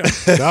 Finish him.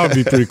 That would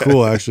be pretty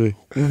cool, actually.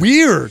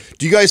 Weird.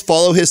 Do you guys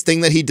follow his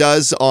thing that he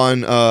does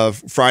on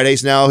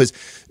Fridays now?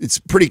 It's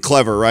pretty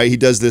clever, right? He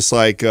does this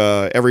like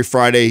every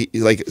Friday,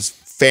 like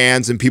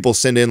fans and people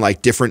send in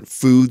like different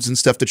foods and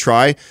stuff to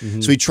try.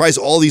 So he tries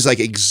all these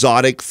like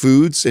exotic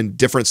foods and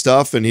different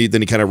stuff, and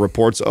then he kind of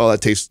reports, oh,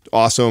 that tastes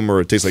awesome,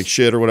 or it tastes like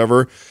shit, or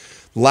whatever.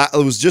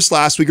 It was just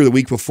last week or the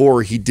week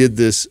before he did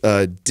this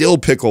dill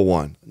pickle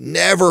one.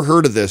 Never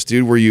heard of this,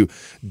 dude. Where you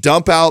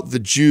dump out the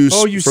juice.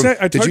 Oh,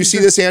 did you see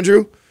this,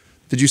 Andrew?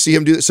 Did you see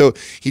him do this? So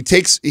he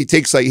took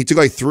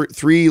like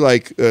three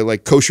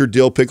like kosher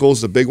dill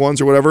pickles, the big ones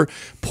or whatever.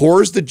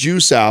 Pours the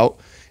juice out.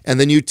 And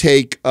then you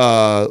take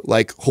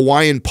like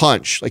Hawaiian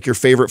punch, like your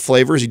favorite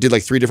flavors. He did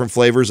like 3 different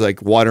flavors,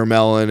 like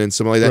watermelon and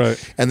something like that.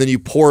 Right. And then you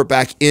pour it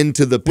back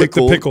into the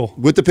pickle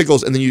with the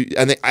pickles. And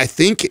then I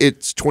think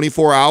it's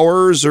 24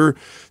 hours or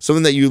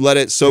something that you let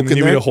it soak in there.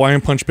 You eat a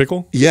Hawaiian punch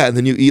pickle? Yeah, and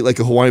then you eat like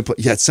a Hawaiian punch.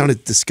 Yeah, it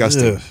sounded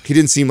disgusting. Ugh. He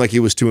didn't seem like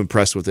he was too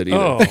impressed with it either.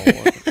 Oh.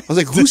 I was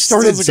like, who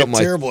started something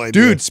like terrible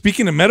idea. Dude,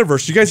 speaking of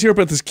metaverse, you guys hear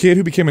about this kid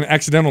who became an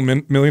accidental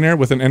millionaire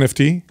with an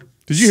NFT?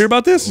 Did you hear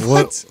about this?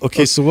 What?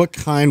 Okay, so what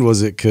kind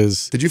was it?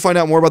 Because did you find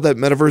out more about that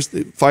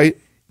metaverse fight?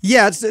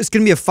 Yeah, it's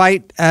going to be a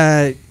fight.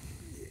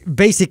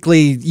 Basically,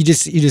 you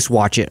just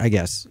watch it, I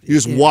guess. You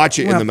just watch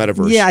it in the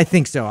metaverse. Yeah, I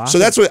think so. So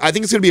that's what I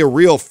think. It's going to be a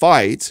real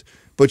fight,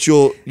 but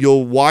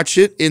you'll watch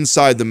it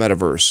inside the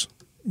metaverse.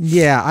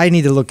 Yeah, I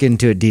need to look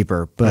into it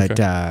deeper, but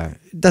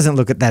it doesn't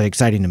look that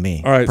exciting to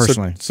me. All right,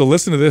 personally. So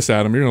listen to this,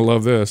 Adam. You're going to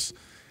love this.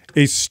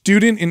 A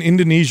student in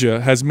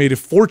Indonesia has made a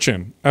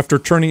fortune after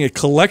turning a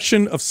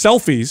collection of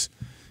selfies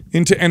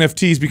into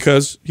NFTs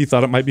because he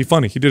thought it might be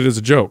funny. He did it as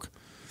a joke.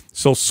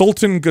 So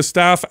Sultan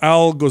Gustaf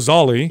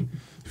Al-Ghazali,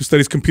 who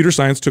studies computer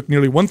science, took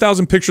nearly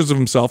 1,000 pictures of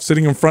himself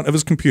sitting in front of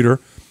his computer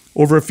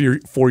over a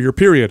 4-year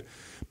period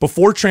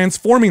before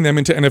transforming them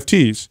into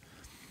NFTs.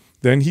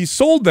 Then he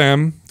sold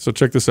them. So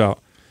check this out.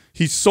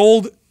 The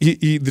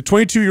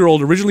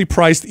 22-year-old originally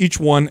priced each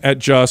one at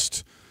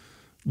just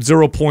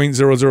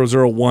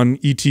 0.0001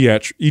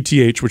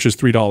 ETH, which is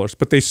 $3.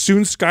 But they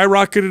soon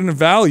skyrocketed in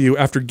value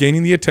after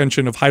gaining the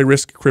attention of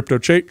high-risk crypto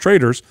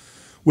traders,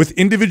 with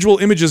individual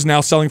images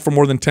now selling for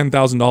more than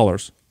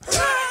 $10,000.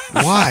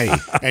 Why?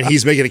 And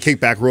he's making a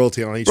kickback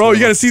royalty on each. Bro, you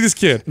got to see this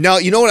kid. Now,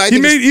 you know what I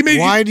think?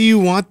 Why do you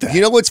want that?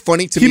 You know what's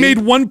funny to me? He made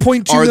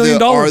 $1.2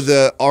 million.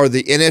 Are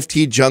the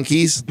NFT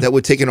junkies that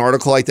would take an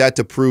article like that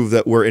to prove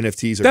that where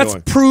NFTs are going?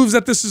 That proves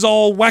that this is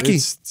all wacky.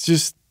 It's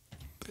just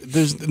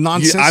there's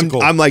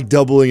nonsensical. I'm like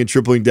doubling and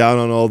tripling down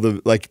on all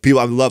the like people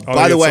I love. Oh,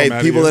 by the way,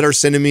 so people that are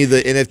sending me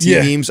the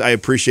NFT memes, I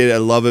appreciate it. I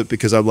love it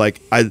because I'm like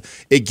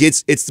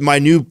it's my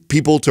new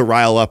people to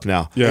rile up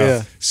now.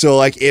 Yeah. So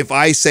like if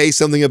I say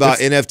something about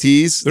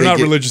NFTs, they're not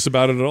religious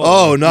about it at all.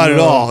 Oh, not at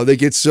all. They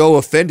get so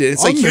offended.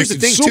 It's like here's the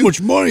thing, so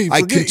much money.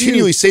 I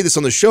continually say this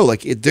on the show.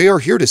 Like they are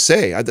here to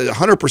say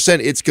 100%.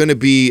 It's going to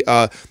be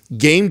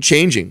game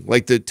changing.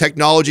 Like the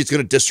technology, it's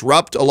going to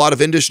disrupt a lot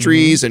of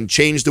industries and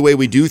change the way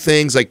we do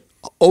things. Like.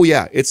 Oh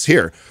yeah, it's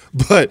here.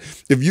 But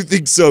if you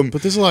think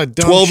there's a lot of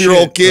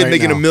 12-year-old kid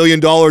making $1 million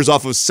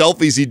off of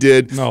selfies he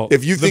did,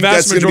 if you think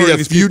that's going to be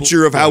the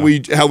future of how we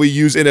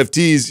use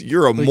NFTs,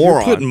 you're a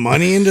moron. You're putting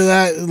money into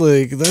that,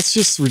 like that's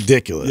just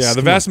ridiculous. Yeah,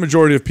 the vast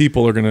majority of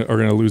people are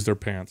gonna lose their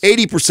pants.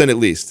 80% at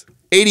least.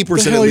 80% at least,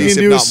 what the hell are you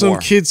gonna do with some more.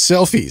 kid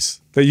selfies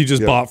that you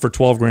just bought for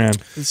 12 grand?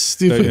 It's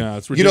stupid. Yeah,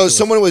 it's ridiculous.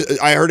 You know,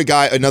 I heard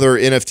another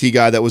NFT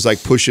guy that was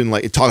like pushing,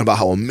 like talking about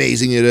how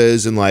amazing it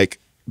is and like.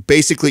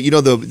 Basically, you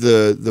know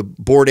the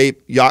Bored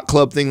Ape Yacht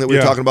Club thing that we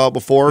were talking about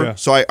before. Yeah.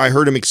 So I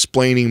heard him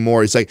explaining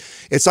more. It's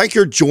like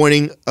you're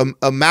joining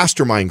a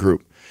mastermind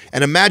group,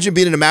 and imagine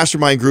being in a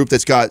mastermind group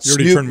that's got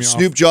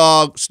Snoop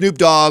Dogg,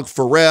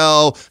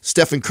 Pharrell,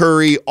 Stephen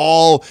Curry,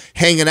 all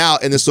hanging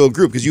out in this little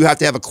group because you have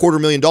to have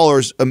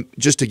 $250,000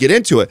 just to get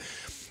into it.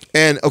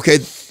 And okay.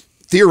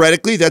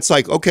 Theoretically, that's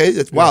like,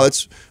 okay, wow,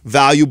 that's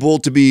valuable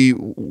to be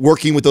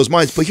working with those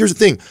minds. But here's the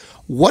thing: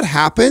 what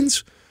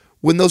happens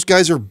when those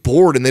guys are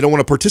bored and they don't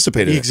want to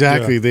participate in it?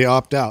 Exactly, they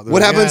opt out.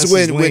 What happens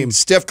when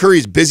Steph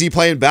Curry's busy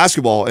playing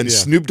basketball and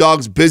Snoop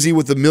Dogg's busy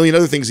with a million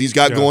other things he's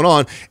got going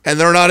on, and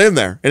they're not in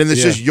there, and then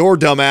it's just your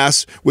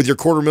dumbass with your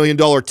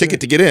 $250,000 ticket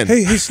to get in?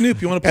 Hey,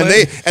 Snoop, you want to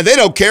play? And they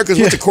don't care because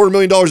what's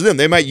 $250,000 to them?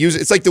 They might use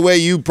it. It's like the way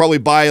you probably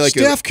buy like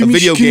a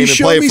video game and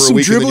play it for a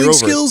week and then you're over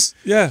skills?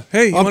 Yeah.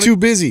 Hey, I'm too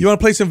busy. You want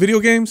to play some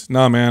video games?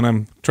 Nah, man,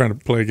 I'm trying to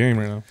play a game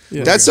right now.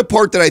 Yeah. That's the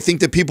part that I think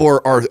that people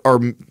are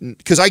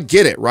because I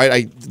get it,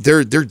 right?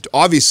 There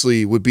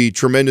obviously would be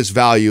tremendous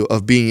value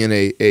of being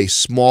in a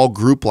small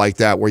group like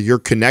that where you're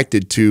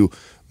connected to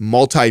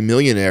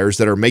multi-millionaires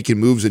that are making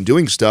moves and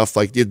doing stuff.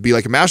 Like it'd be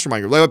like a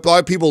mastermind group. Like a lot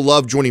of people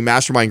love joining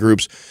mastermind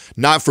groups,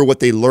 not for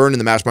what they learn in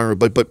the mastermind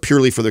group, but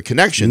purely for their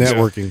connections,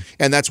 networking,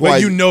 and that's why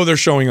they're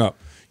showing up.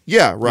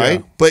 Yeah, right.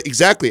 Yeah. But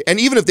exactly, and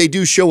even if they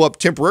do show up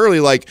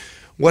temporarily, like.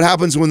 What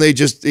happens when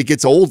it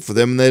gets old for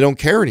them and they don't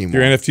care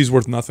anymore? Your NFT's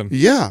worth nothing.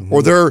 Yeah,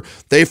 or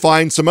they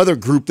find some other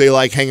group they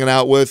like hanging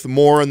out with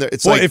more, and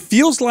it's like it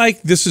feels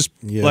like this is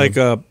like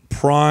a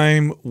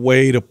prime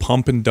way to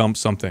pump and dump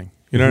something.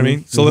 You know what I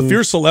mean? So if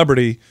you're a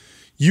celebrity,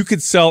 you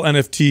could sell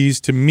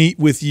NFTs to meet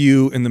with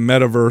you in the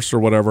metaverse or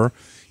whatever,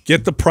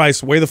 get the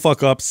price way the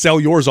fuck up, sell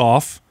yours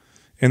off,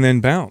 and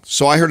then bounce.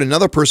 So I heard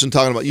another person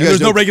talking about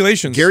there's no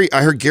regulations.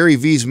 I heard Gary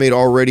V's made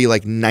already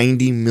like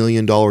 $90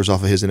 million off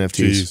of his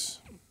NFTs. Jeez.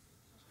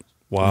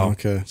 Wow.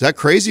 Okay. Is that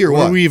crazy or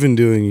what? What are we even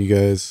doing, you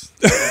guys?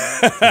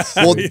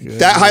 Well,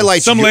 that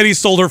highlights. Some lady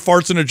sold her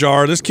farts in a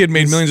jar. This kid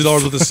made millions of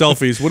dollars with the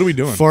selfies. What are we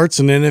doing? Farts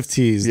and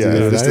NFTs. Yeah,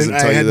 dude. this doesn't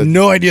tell I you had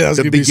no idea that was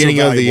the going to be so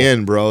beginning of the valuable.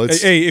 end, bro.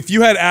 Hey, if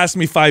you had asked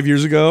me 5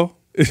 years ago,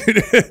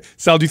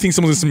 Sal, do you think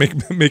someone was going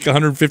to make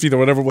 150 or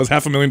whatever it was,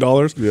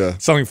 $500,000? Yeah,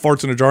 selling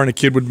farts in a jar, and a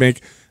kid would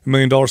make $1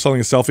 million selling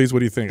his selfies. What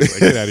do you think? Like,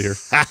 get out of here.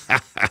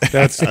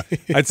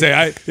 I'd say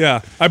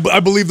I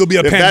believe there'll be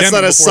a pandemic. That's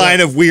not a sign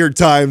of weird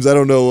times. I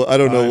don't know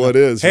what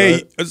is.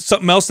 Hey, right?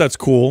 something else that's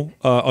cool.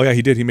 Oh yeah,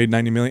 he did. He made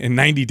 90 million in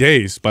 90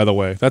 days. By the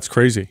way, that's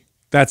crazy.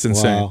 That's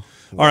insane. Wow.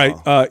 All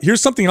right,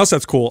 here's something else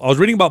that's cool. I was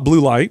reading about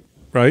blue light,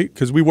 right?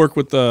 Because we work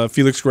with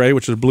Felix Gray,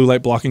 which is blue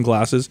light blocking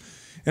glasses,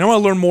 and I want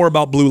to learn more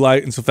about blue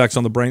light and its effects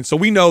on the brain. So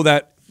we know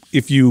that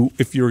if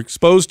you're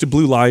exposed to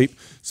blue light,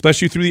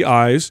 especially through the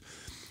eyes,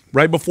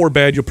 right before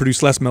bed, you'll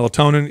produce less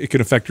melatonin. It can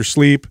affect your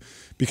sleep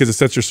because it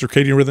sets your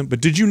circadian rhythm.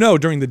 But did you know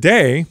during the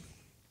day,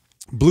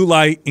 blue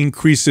light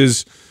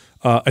increases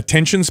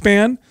attention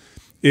span,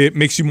 it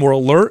makes you more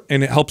alert,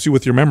 and it helps you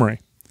with your memory.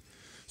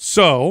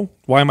 So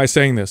why am I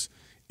saying this?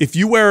 If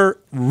you wear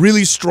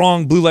really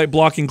strong blue light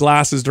blocking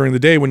glasses during the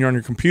day when you're on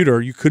your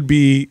computer, you could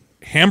be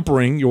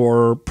hampering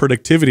your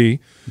productivity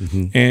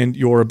and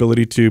your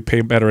ability to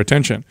pay better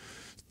attention.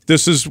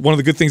 This is one of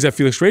the good things that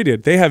Felix Ray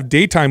did. They have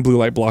daytime blue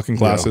light blocking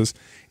glasses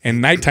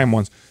and nighttime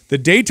ones. The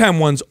daytime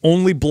ones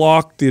only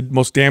block the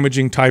most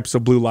damaging types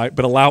of blue light,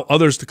 but allow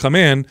others to come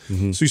in,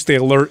 so you stay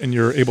alert and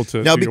you're able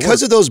to. Now,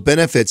 because of those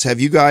benefits, have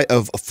you guys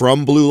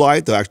from blue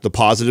light, the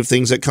positive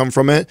things that come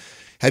from it?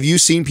 Have you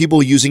seen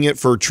people using it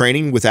for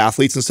training with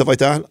athletes and stuff like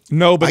that?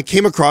 No, but I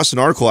came across an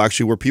article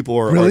actually where people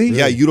are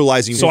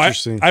utilizing. So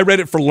I read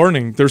it for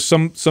learning. There's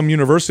some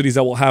universities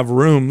that will have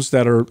rooms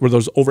that are where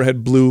there's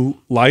overhead blue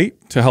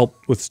light to help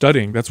with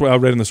studying. That's what I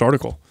read in this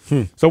article.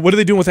 So what are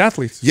they doing with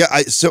athletes? Yeah,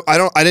 I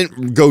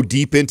didn't go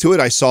deep into it.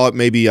 I saw it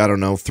maybe, I don't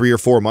know, 3 or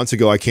 4 months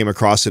ago. I came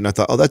across it and I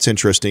thought, oh, that's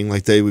interesting.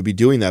 Like they would be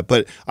doing that.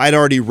 But I'd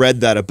already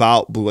read that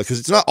about blue light because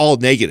it's not all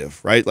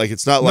negative, right? Like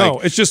it's not like. No,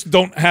 it's just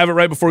don't have it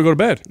right before you go to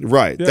bed.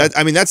 Right. Yeah.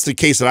 That's the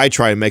case that I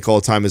try and make all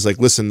the time is like,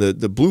 listen,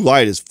 the blue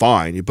light is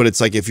fine, but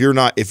it's like if you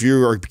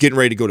are getting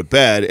ready to go to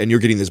bed and you're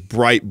getting this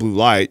bright blue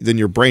light, then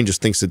your brain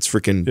just thinks it's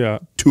freaking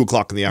 2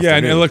 o'clock in the afternoon. Yeah,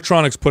 and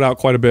electronics put out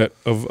quite a bit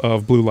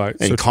of blue light.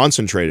 And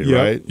concentrated,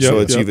 right? So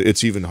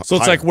it's even higher. So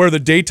it's like where the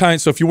daytime,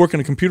 so if you work in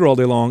a computer all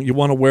day long, you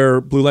want to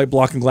wear blue light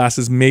blocking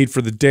glasses made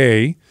for the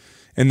day.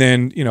 And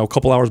then, a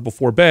couple hours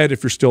before bed,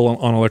 if you're still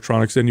on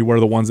electronics, then you wear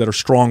the ones that are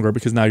stronger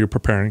because now you're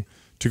preparing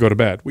to go to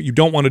bed. What you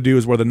don't want to do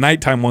is wear the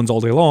nighttime ones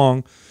all day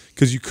long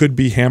because you could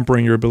be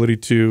hampering your ability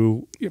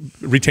to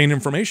retain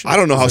information. I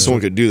don't know how someone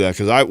could do that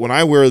because when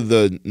I wear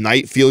the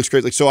night Felix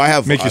Gray, like, so I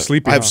have make you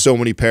sleepy. I have so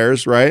many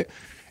pairs, right?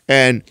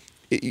 And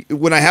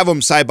when I have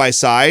them side by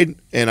side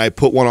and I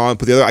put one on,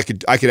 put the other,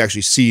 I could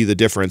actually see the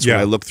difference when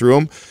I look through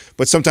them.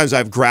 But sometimes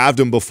I've grabbed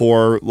them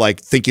before,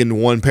 like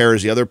thinking one pair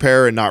is the other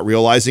pair and not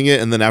realizing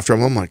it. And then after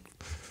I'm like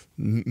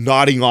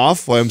nodding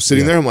off while I'm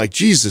sitting there, I'm like,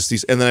 Jesus,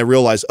 these. And then I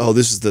realize, oh,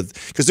 this is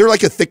because they're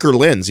like a thicker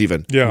lens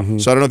even. Yeah.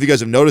 So I don't know if you guys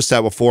have noticed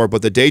that before,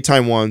 but the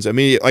daytime ones, I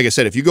mean, like I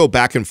said, if you go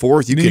back and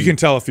forth, you can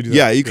tell if you do that.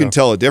 Yeah, you can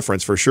tell a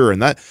difference for sure.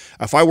 And that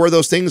if I wear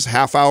those things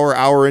half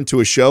hour into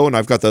a show and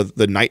I've got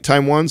the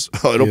nighttime ones,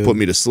 it'll put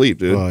me to sleep,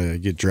 dude. Oh yeah,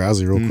 get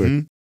drowsy real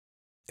quick.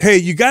 Hey,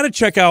 you got to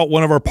check out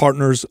one of our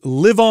partners,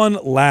 Live On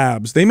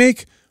Labs. They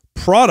make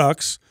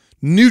products,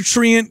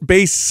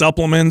 nutrient-based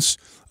supplements,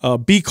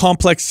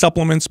 B-complex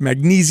supplements,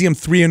 magnesium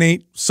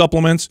threonate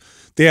supplements.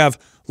 They have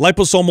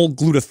liposomal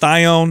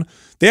glutathione.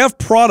 They have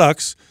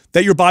products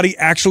that your body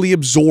actually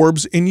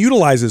absorbs and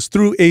utilizes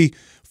through a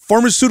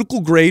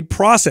pharmaceutical-grade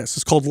process.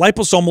 It's called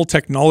liposomal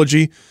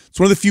technology. It's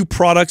one of the few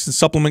products and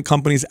supplement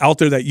companies out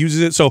there that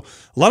uses it. So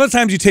a lot of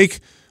times you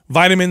take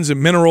vitamins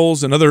and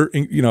minerals and other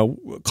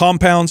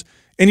compounds,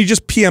 and you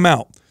just pee them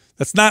out.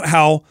 That's not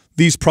how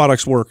these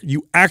products work.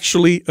 You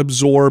actually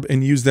absorb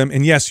and use them,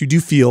 and yes, you do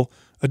feel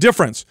a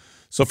difference.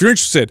 So if you're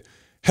interested,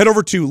 head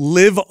over to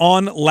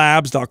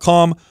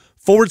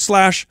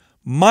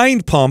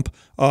liveonlabs.com/mind pump,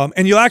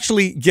 and you'll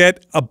actually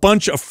get a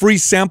bunch of free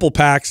sample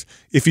packs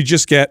if you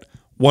just get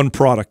one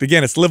product.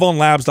 Again, it's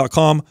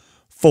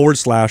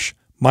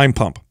liveonlabs.com/mind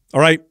pump.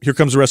 All right, here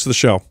comes the rest of the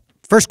show.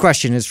 First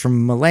question is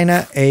from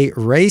Milena A.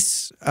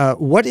 Race.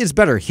 What is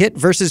better, HIIT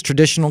versus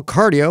traditional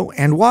cardio,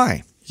 and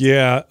why?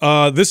 Yeah,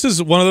 this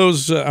is one of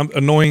those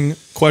annoying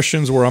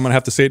questions where I'm going to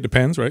have to say it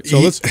depends, right? So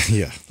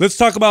let's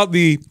talk about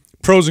the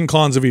pros and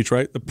cons of each,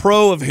 right? The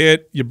pro of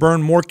HIIT, you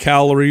burn more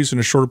calories in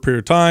a shorter period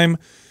of time.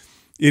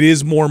 It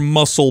is more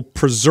muscle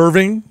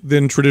preserving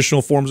than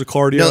traditional forms of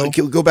cardio. No,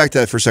 go back to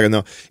that for a second,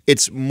 though.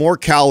 It's more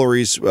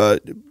calories per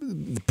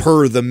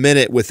the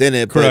minute within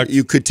it, correct. But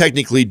you could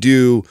technically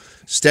do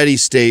steady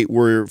state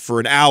where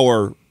for an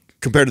hour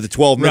compared to the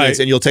 12 minutes,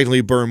 and you'll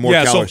technically burn more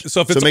calories.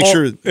 So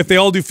if they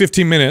all do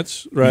 15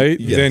 minutes, right,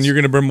 then you're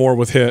going to burn more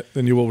with HIIT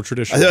than you will with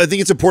traditional. I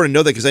think it's important to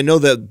know that because I know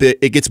that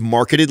it gets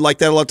marketed like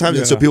that a lot of times,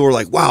 and so people are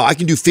like, wow, I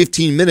can do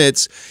 15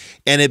 minutes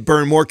and it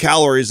burned more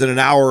calories than an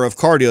hour of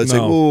cardio. It's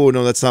like, oh,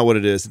 no, that's not what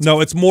it is. No,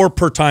 it's more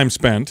per time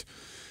spent.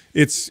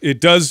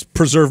 It does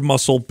preserve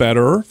muscle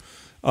better.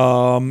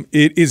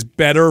 It is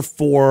better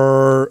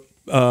for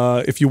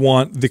if you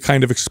want the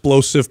kind of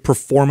explosive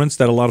performance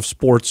that a lot of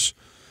sports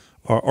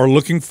are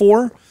looking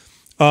for.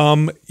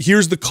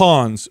 Here's the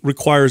cons.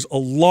 Requires a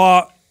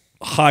lot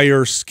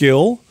higher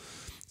skill.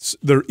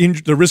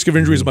 The risk of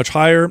injury is much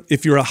higher.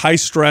 If you're a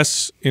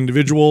high-stress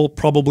individual,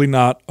 probably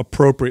not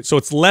appropriate. So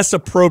it's less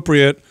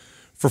appropriate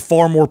for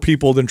far more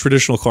people than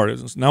traditional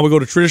cardio. Now we go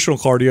to traditional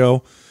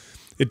cardio.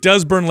 It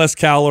does burn less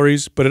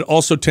calories, but it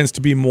also tends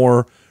to be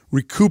more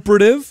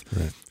recuperative.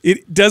 Right.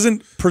 It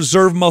doesn't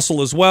preserve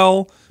muscle as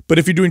well, but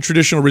if you're doing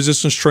traditional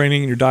resistance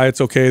training and your diet's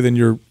okay, then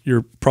you're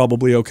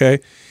probably okay.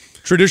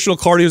 Traditional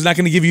cardio is not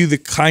going to give you the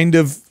kind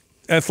of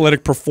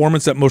athletic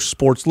performance that most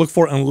sports look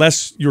for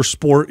unless your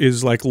sport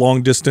is like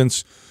long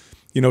distance,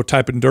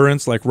 type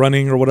endurance, like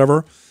running or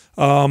whatever.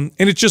 And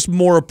it's just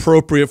more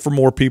appropriate for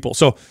more people.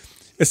 So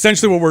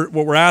essentially what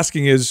we're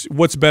asking is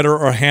what's better,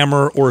 a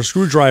hammer or a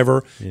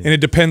screwdriver? Yeah. And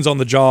it depends on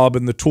the job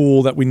and the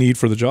tool that we need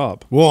for the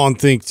job. Well, and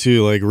think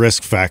too, like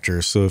risk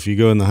factors. So if you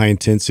go in the high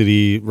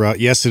intensity route,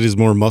 yes, it is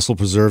more muscle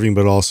preserving,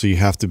 but also you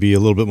have to be a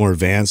little bit more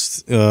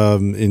advanced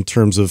in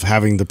terms of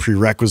having the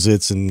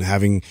prerequisites and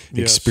having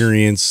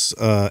experience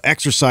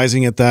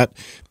exercising at that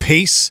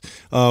pace,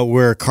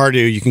 where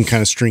cardio, you can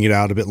kind of string it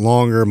out a bit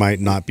longer,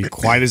 might not be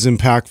quite as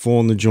impactful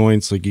in the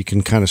joints. Like you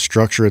can kind of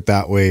structure it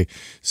that way.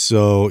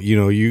 So,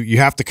 you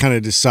have to kind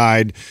of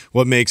decide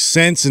what makes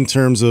sense in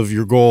terms of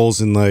your goals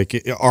and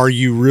like, are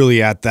you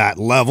really at that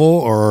level,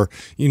 or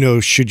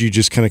should you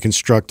just kind of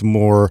construct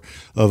more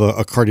of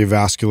a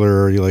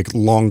cardiovascular, like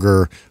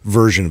longer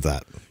version of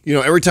that?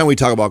 Every time we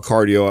talk about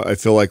cardio, I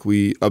feel like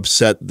we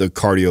upset the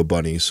cardio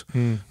bunnies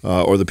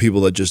or the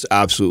people that just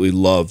absolutely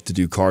love to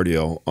do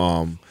cardio.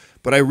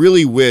 But I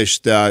really wish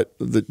that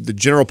the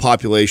general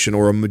population,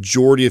 or a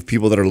majority of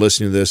people that are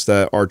listening to this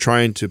that are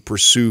trying to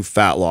pursue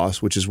fat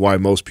loss, which is why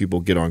most people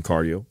get on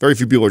cardio. Very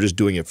few people are just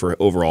doing it for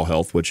overall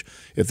health, which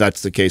if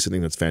that's the case, I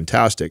think that's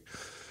fantastic.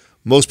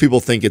 Most people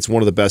think it's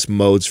one of the best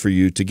modes for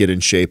you to get in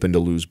shape and to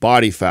lose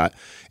body fat.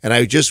 And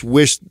I just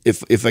wish,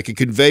 if I could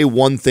convey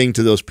one thing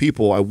to those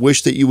people, I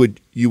wish that you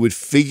would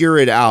figure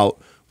it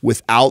out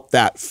without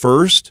that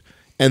first,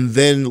 and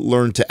then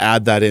learn to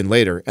add that in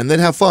later, and then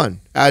have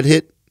fun. Add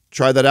HIIT,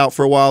 try that out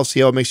for a while,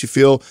 see how it makes you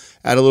feel.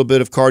 Add a little bit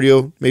of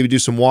cardio, maybe do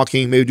some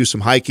walking, maybe do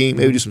some hiking,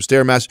 maybe do some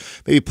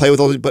Stairmaster, maybe play with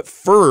all these. But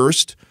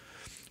first,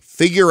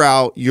 figure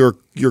out your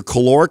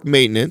caloric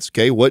maintenance.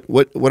 Okay, what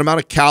amount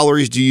of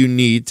calories do you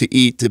need to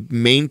eat to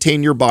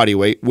maintain your body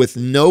weight with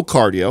no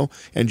cardio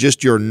and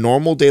just your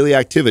normal daily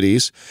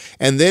activities,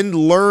 and then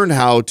learn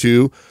how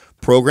to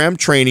program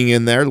training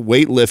in there,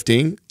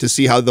 weightlifting, to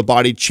see how the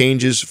body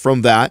changes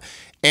from that.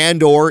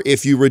 And or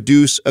if you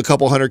reduce a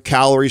couple hundred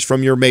calories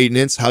from your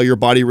maintenance, how your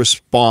body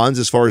responds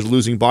as far as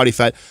losing body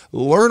fat.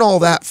 Learn all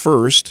that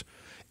first,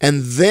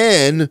 and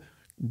then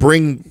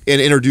bring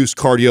and introduce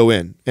cardio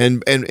in,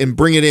 and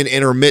bring it in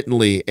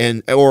intermittently,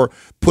 and or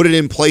put it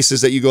in places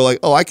that you go like,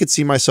 oh, I could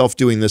see myself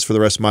doing this for the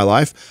rest of my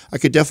life. I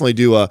could definitely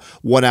do a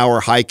 1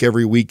 hour hike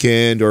every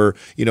weekend, or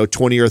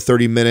 20 or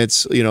 30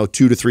 minutes, 2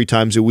 to 3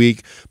 times a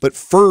week. But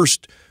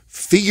first,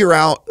 figure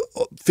out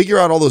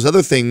all those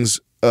other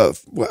things,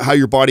 how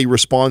your body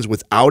responds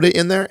without it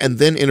in there, and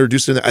then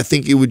introduce it in there. I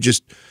think it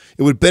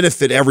would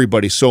benefit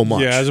everybody so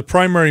much. Yeah, as a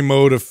primary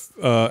mode of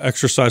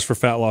exercise for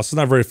fat loss, it's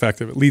not very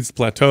effective. It leads to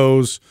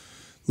plateaus,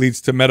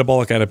 leads to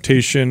metabolic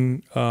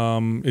adaptation.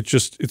 It's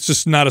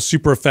just not a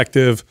super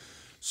effective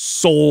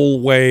sole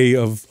way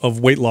of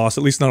weight loss,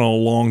 at least not on a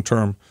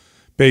long-term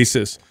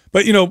basis.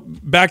 But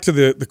back to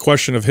the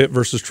question of HIIT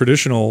versus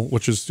traditional,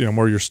 which is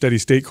more your steady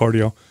state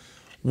cardio.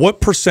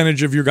 What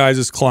percentage of your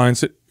guys'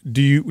 clients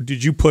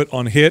did you put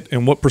on HIIT,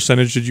 and what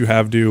percentage did you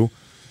have do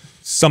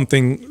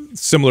something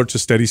similar to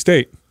steady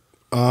state?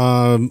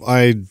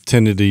 I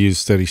tended to use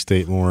steady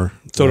state more.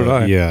 So did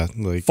I. Yeah,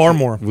 like far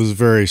more. It was a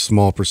very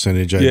small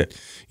percentage. I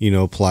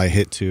apply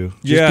HIIT to,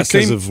 just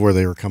because of where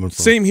they were coming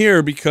from. Same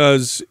here,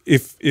 because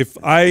if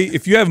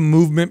you have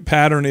movement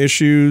pattern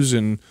issues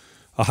and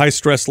a high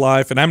stress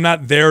life, and I'm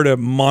not there to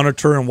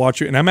monitor and watch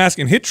you, and I'm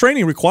asking, HIIT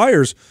training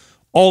requires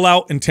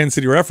all-out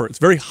intensity or effort. It's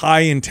very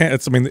high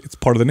intense. I mean, it's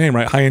part of the name,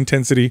 right? High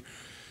intensity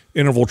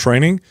interval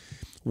training.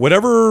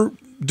 Whatever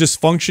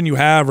dysfunction you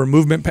have or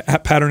movement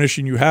pattern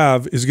issue you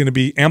have is going to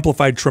be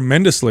amplified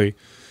tremendously.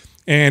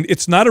 And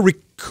it's not a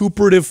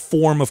recuperative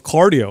form of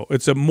cardio.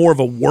 It's more of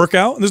a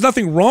workout. And there's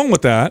nothing wrong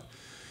with that.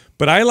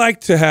 But I like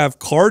to have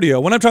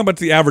cardio. When I'm talking about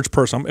the average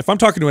person, if I'm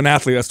talking to an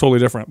athlete, that's totally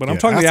different. But I'm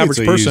talking to the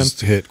average person.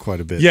 Used HIIT quite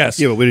a bit. Yes.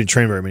 Yeah, but we didn't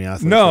train very many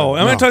athletes. No,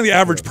 I'm not talking the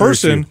average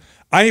person.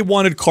 I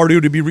wanted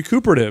cardio to be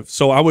recuperative.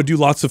 So I would do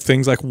lots of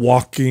things like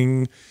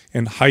walking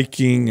and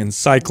hiking and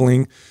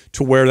cycling,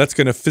 to where that's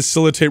going to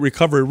facilitate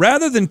recovery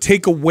rather than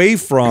take away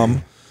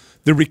from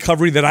the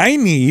recovery that I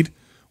need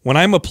when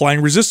I'm applying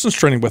resistance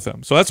training with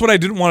them. So that's what I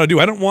didn't want to do.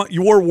 I don't want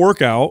your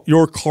workout,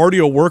 your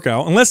cardio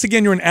workout, unless,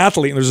 again, you're an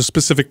athlete and there's a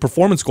specific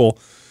performance goal.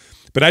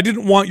 But I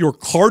didn't want your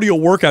cardio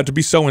workout to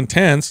be so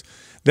intense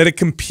that it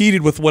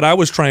competed with what I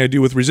was trying to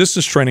do with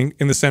resistance training,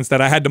 in the sense that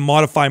I had to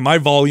modify my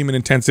volume and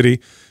intensity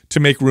to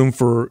make room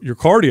for your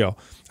cardio.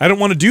 I don't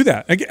want to do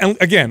that.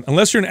 Again,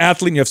 unless you're an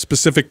athlete and you have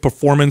specific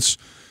performance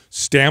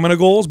stamina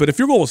goals. But if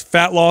your goal is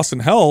fat loss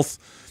and health,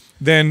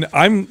 then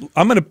I'm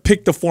going to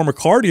pick the form of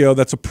cardio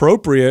that's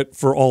appropriate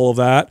for all of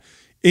that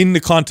in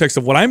the context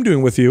of what I'm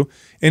doing with you.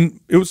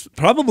 And it was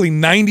probably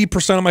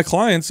 90% of my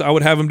clients, I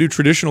would have them do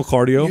traditional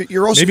cardio.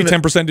 You're also maybe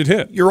 10% did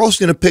HIIT. You're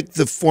also going to pick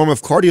the form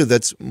of cardio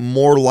that's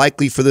more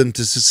likely for them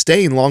to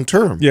sustain long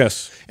term.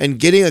 Yes. And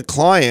getting a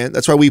client,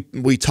 that's why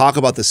we talk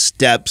about the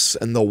steps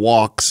and the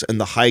walks and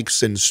the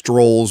hikes and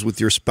strolls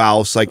with your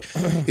spouse. Like,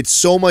 it's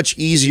so much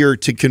easier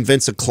to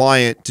convince a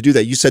client to do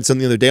that. You said something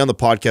the other day on the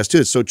podcast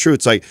too. It's so true.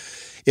 It's like,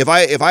 if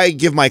I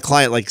give my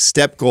client like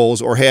step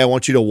goals, or hey, I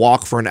want you to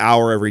walk for an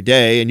hour every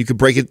day, and you could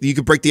break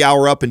the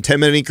hour up in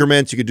 10-minute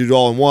increments. You could do it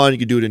all in one. You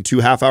could do it in 2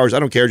 half hours. I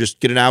don't care. Just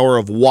get an hour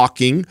of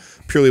walking,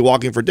 purely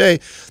walking for a day.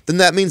 Then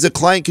that means the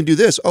client can do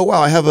this. Oh wow,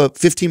 I have a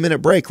 15-minute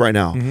break right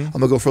now. I'm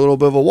gonna go for a little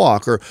bit of a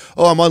walk. Or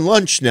oh, I'm on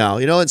lunch now.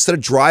 Instead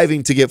of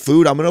driving to get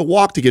food, I'm gonna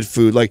walk to get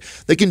food. Like,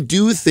 they can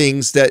do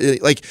things that,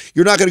 like,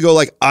 you're not gonna go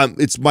like,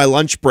 it's my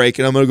lunch break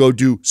and I'm gonna go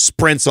do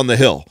sprints on the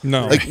hill.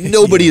 No, like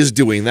nobody is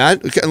doing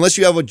that unless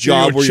you have a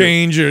job.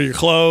 Change your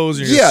clothes,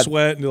 and your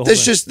sweat. And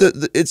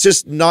it's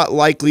just not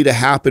likely to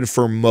happen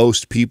for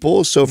most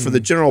people. So for the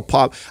general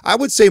pop, I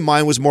would say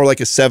mine was more like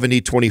a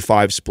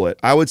 70-25 split.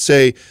 I would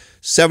say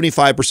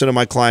 75% of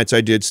my clients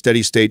I did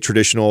steady state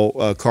traditional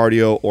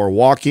cardio or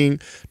walking,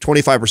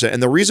 25%.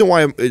 And the reason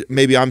why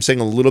maybe I'm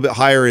saying a little bit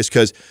higher is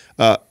because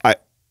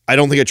I I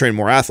don't think I trained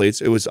more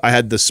athletes. It was, I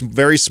had this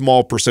very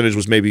small percentage,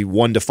 was maybe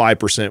 1 to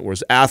 5%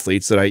 was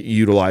athletes that I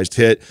utilized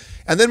HIIT.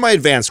 And then my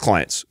advanced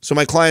clients. So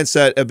my clients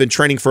that have been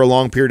training for a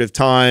long period of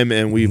time,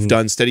 and we've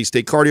done steady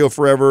state cardio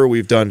forever.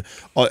 We've done,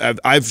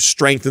 I've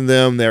strengthened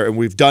them there, and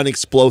we've done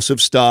explosive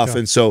stuff.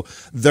 And so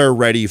they're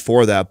ready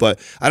for that. But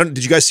I don't,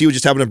 did you guys see what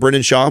just happened to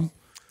Brendan Schaub?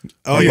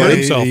 Oh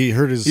yeah, he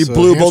hurt his. He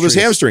blew both his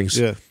hamstrings.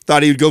 Yeah,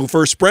 thought he would go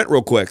for a sprint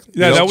real quick.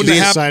 Yeah, that wouldn't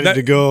have decided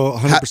to go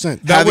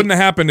 100%. That wouldn't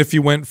have happened if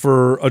you went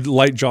for a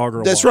light jog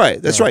or a That's walk.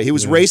 right. That's right. He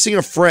was racing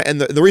a friend,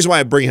 and the reason why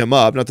I bring him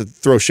up, not to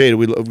throw shade,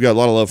 we got a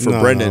lot of love for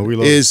Brendan,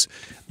 is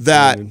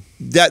that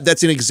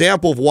that's an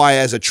example of why,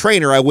 as a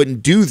trainer, I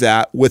wouldn't do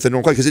that with a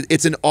normal client, because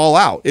it's an all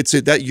out. It's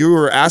that you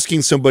are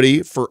asking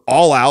somebody for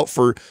all out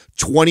for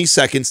 20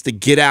 seconds to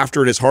get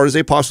after it as hard as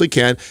they possibly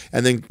can,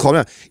 and then calm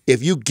down.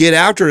 If you get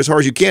after it as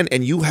hard as you can,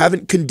 and you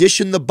haven't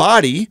conditioned the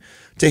body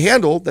to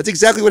handle, that's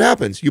exactly what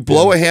happens. You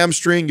blow a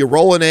hamstring, you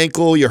roll an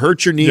ankle, you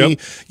hurt your knee,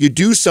 you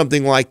do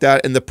something like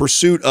that in the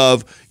pursuit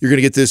of you're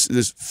going to get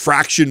this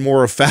fraction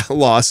more of fat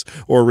loss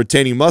or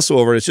retaining muscle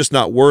over it. It's just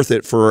not worth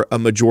it for a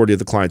majority of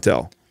the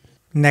clientele.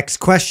 Next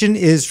question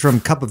is from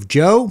Cup of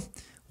Joe.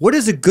 What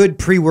is a good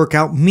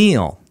pre-workout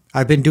meal?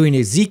 I've been doing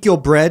Ezekiel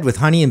bread with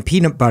honey and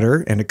peanut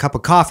butter and a cup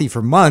of coffee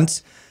for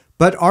months,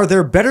 but are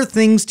there better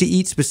things to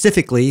eat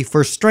specifically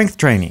for strength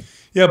training?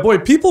 Yeah, boy,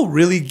 people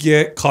really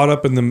get caught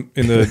up in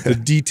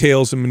the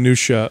details and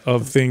minutia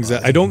of things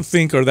that I don't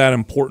think are that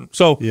important.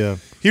 So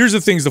here's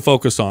the things to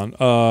focus on.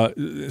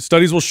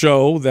 Studies will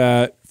show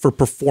that for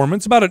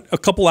performance, about a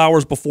couple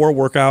hours before a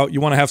workout,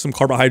 you want to have some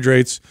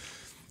carbohydrates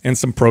and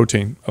some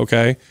protein,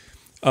 okay?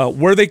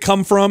 Where they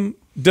come from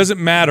doesn't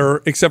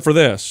matter except for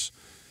this.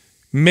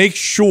 Make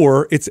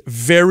sure it's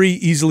very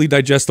easily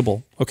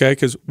digestible, okay?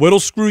 Because what'll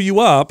screw you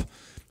up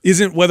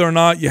isn't whether or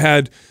not you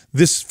had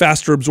this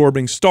faster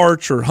absorbing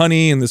starch or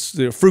honey and this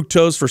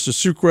fructose versus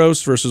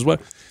sucrose versus what.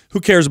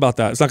 Who cares about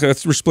that? It's not.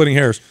 We're splitting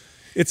hairs.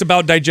 It's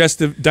about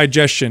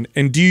digestion.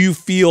 And do you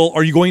feel?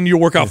 Are you going to your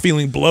workout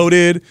feeling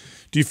bloated?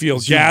 Do you feel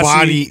gassy? Your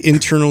body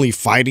internally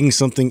fighting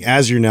something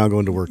as you're now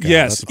going to work out.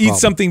 Yes, eat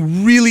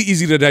something really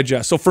easy to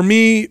digest. So for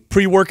me,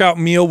 pre-workout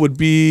meal would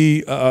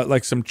be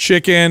like some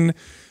chicken,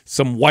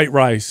 some white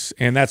rice,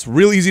 and that's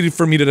real easy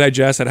for me to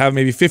digest. I'd have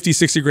maybe 50,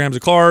 60 grams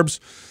of carbs,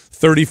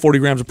 30, 40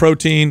 grams of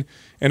protein,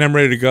 and I'm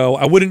ready to go.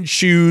 I wouldn't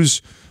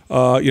choose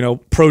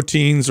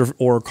proteins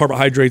or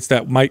carbohydrates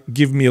that might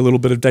give me a little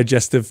bit of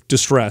digestive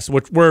distress,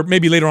 where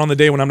maybe later on in the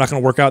day when I'm not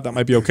going to work out, that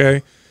might be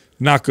okay.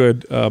 Not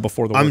good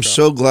before the workout. I'm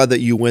so glad that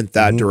you went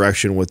that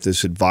direction with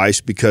this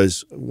advice,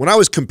 because when I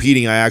was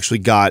competing, I actually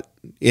got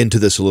into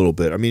this a little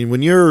bit. I mean,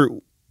 when you're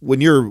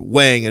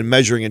weighing and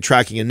measuring and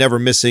tracking and never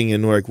missing,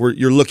 and like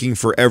you're looking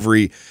for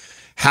every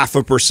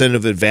 0.5%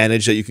 of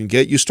advantage that you can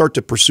get, you start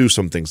to pursue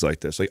some things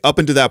like this. Like up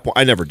until that point,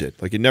 I never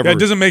did. Like it never. Yeah, it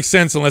doesn't make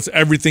sense unless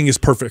everything is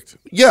perfect.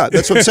 Yeah,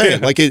 that's what I'm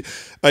saying.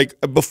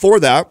 Like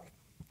before that,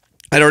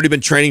 I'd already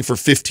been training for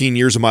 15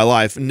 years of my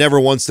life. Never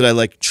once did I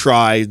like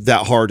try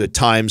that hard to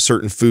time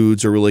certain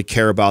foods or really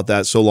care about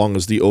that, so long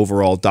as the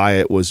overall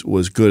diet was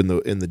good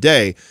in the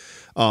day.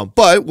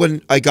 But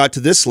when I got to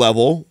this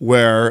level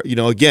where,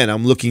 again,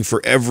 I'm looking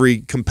for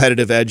every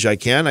competitive edge I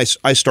can,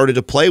 I started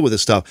to play with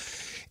this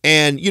stuff.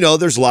 And,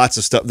 there's lots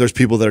of stuff. There's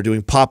people that are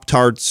doing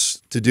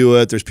Pop-Tarts to do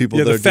it. There's people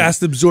that are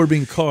fast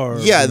absorbing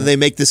carbs. Yeah, and they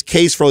make this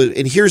case for it.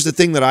 And here's the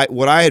thing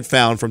what I had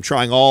found from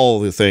trying all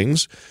the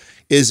things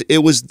is it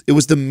was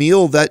the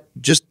meal that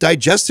just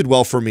digested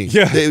well for me.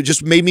 Yeah. It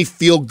just made me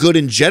feel good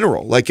in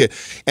general.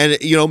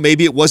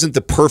 Maybe it wasn't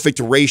the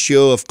perfect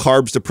ratio of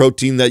carbs to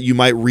protein that you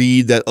might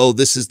read that, oh,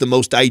 this is the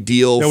most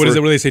ideal. Yeah, what is it?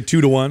 What do they say? 2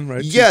 to 1,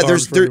 right? Yeah,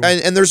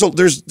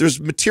 there's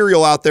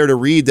material out there to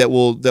read that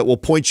will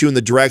point you in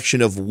the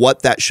direction of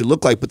what that should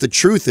look like. But the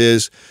truth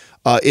is,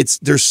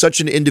 there's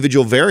such an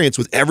individual variance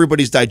with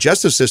everybody's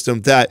digestive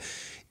system that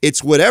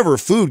it's whatever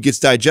food gets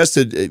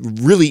digested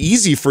really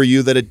easy for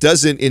you, that it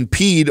doesn't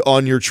impede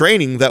on your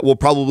training, that will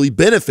probably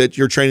benefit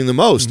your training the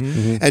most.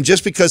 And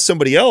just because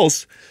somebody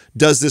else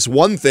does this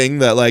one thing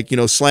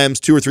that slams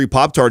 2 or 3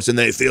 Pop-Tarts and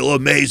they feel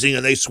amazing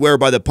and they swear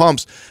by the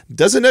pumps,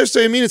 doesn't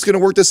necessarily mean it's going to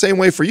work the same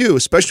way for you,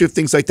 especially if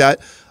things like that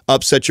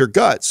upset your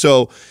gut.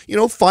 So,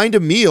 find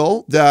a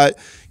meal that,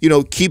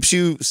 keeps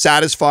you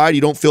satisfied. You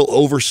don't feel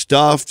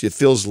overstuffed. It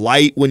feels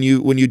light when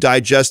you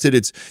digest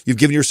it. You've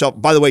given yourself,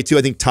 by the way, too,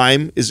 I think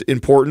time is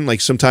important.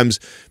 Like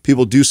sometimes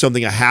people do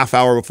something a half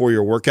hour before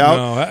your workout.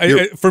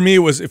 No, for me,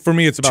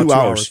 it's about 2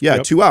 hours. Yeah,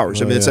 2 hours.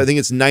 I think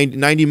it's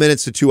 90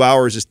 minutes to 2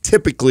 hours is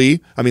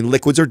typically,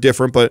 liquids are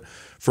different, but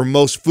for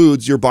most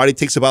foods, your body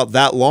takes about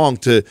that long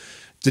to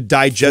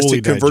digest Fully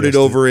it, convert it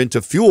over into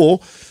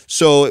fuel.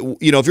 So,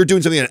 if you're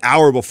doing something an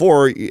hour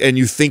before and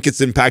you think it's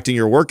impacting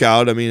your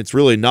workout, it's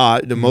really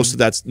not. Most of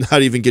that's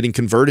not even getting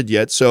converted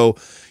yet. So,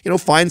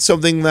 find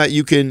something that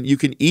you can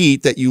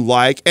eat that you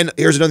like. And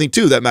here's another thing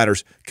too that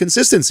matters: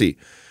 consistency.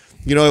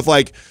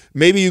 If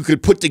maybe you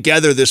could put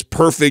together this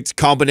perfect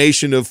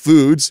combination of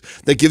foods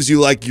that gives you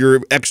like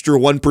your extra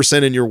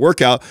 1% in your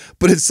workout,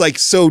 but it's like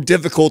so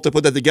difficult to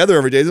put that together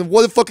every day. Then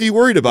what the fuck are you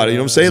worried about it? You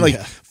know what I'm saying? Like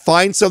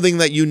find something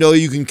that you know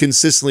you can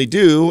consistently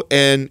do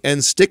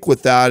and stick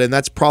with that, and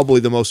that's probably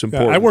the most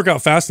important. I work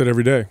out fasted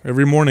every day.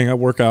 Every morning I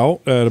work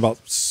out at about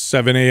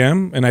 7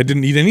 a.m. and I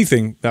didn't eat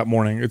anything that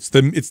morning. It's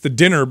the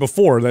dinner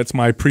before that's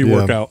my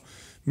pre-workout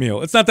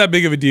meal. It's not that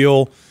big of a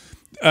deal.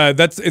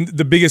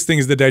 The biggest thing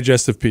is the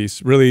digestive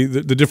piece. Really,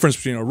 the difference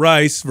between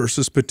rice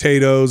versus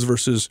potatoes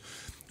versus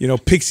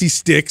pixie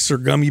sticks or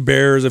gummy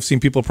bears. I've seen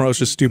people promote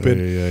just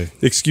stupid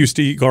excuse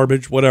to eat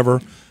garbage,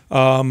 whatever.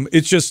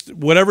 It's just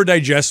whatever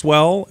digests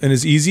well and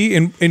is easy.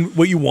 And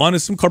what you want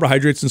is some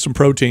carbohydrates and some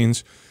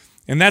proteins.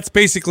 And that's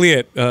basically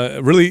it.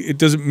 Really, it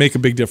doesn't make a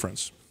big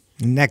difference.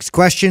 Next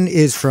question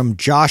is from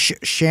Josh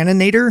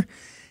Shannanator.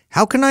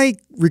 How can I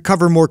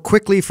recover more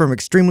quickly from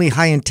extremely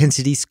high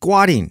intensity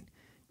squatting?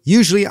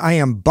 Usually I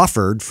am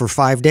buffered for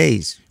 5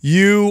 days.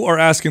 You are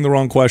asking the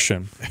wrong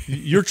question.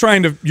 You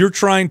got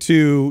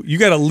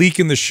a leak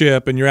in the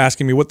ship and you're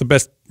asking me what the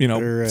best,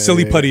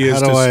 silly putty is.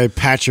 How do I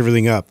patch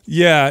everything up?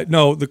 Yeah,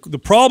 no, the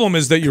problem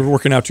is that you're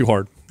working out too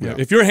hard. Yeah.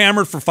 If you're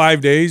hammered for 5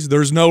 days,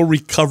 there's no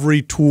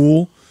recovery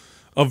tool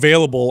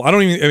available.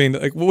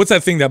 What's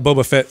that thing that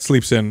Boba Fett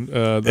sleeps in?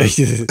 That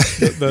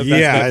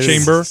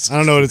chamber? I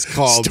don't know what it's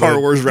called. Star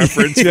Wars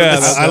reference.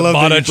 I love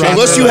that.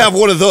 Unless you have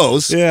one of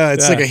those. Yeah,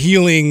 it's like a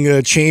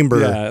healing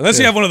chamber. Yeah, unless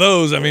you have one of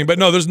those. But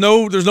no, there's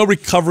no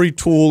recovery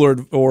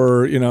tool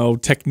or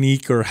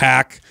technique or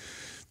hack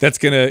that's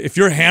gonna. If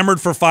you're hammered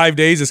for 5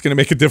 days, it's gonna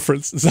make a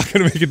difference. It's not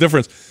gonna make a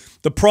difference.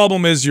 The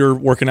problem is you're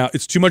working out.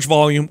 It's too much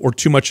volume or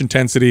too much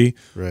intensity,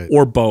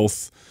 or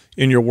both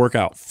in your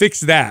workout. Fix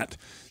that.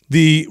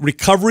 The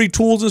recovery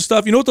tools and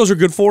stuff, you know what those are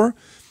good for?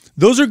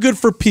 Those are good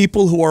for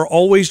people who are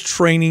always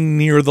training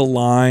near the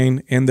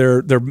line and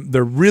they're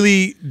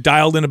really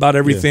dialed in about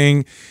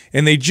everything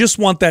and they just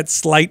want that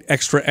slight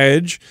extra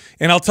edge.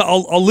 And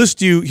I'll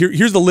list you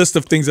here's the list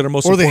of things that are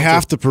most important. Or they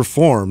have to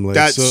perform.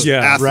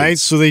 Right?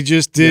 So they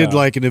just did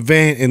like an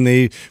event and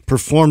they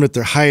performed at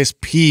their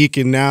highest peak,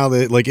 and now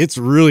that it's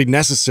really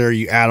necessary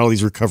you add all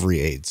these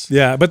recovery aids.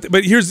 Yeah, but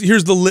here's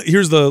the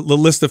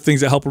list of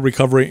things that help with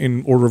recovery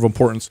in order of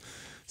importance.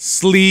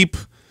 Sleep,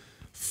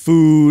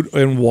 food,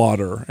 and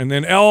water, and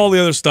then all the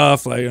other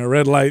stuff like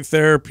red light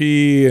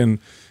therapy, and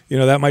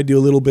that might do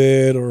a little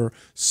bit, or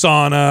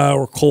sauna,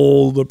 or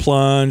cold, or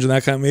plunge, and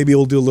that kind of maybe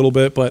it'll do a little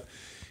bit. But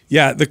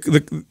yeah,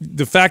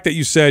 the fact that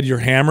you said you're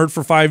hammered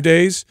for 5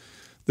 days,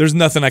 there's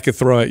nothing I could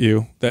throw at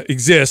you that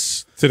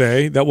exists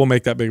today that will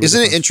make that big of a difference.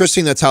 Isn't it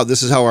interesting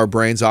this is how our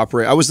brains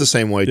operate? I was the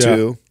same way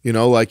too.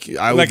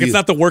 It's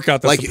not the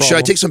workout that's the problem. Should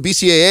I take some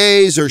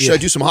BCAAs, or should I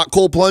do some hot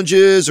cold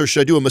plunges, or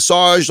should I do a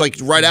massage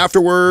right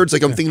afterwards?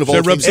 I'm thinking of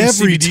all things.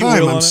 Every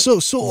time I'm so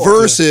sore.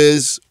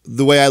 Versus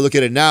the way I look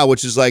at it now,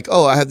 which is I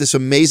have this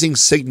amazing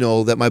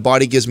signal that my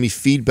body gives me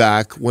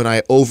feedback when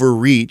I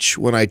overreach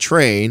when I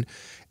train.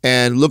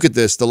 And look at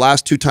this. The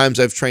last 2 times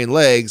I've trained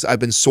legs,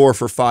 I've been sore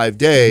for 5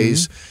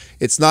 days.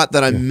 It's not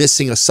that I'm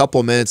missing a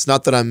supplement. It's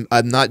not that I'm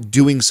not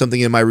doing something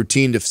in my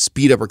routine to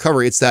speed up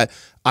recovery. It's that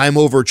I'm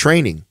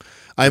overtraining.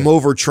 I'm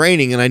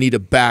overtraining and I need to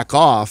back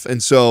off.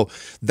 And so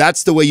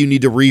that's the way you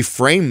need to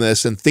reframe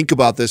this and think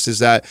about this, is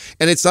that,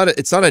 and it's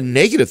not a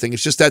negative thing.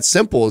 It's just that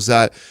simple, is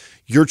that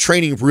you're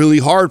training really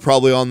hard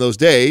probably on those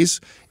days,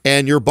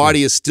 and your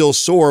body is still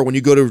sore when you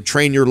go to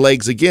train your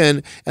legs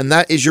again, and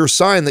that is your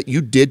sign that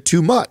you did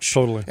too much.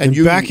 Totally. And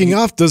backing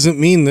off doesn't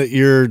mean that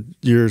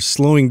you're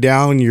slowing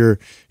down your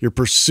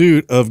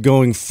pursuit of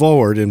going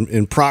forward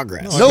in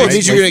progress. No, it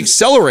means you're going to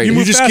accelerate.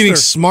 You're just getting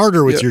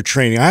smarter with your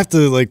training. I have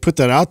to put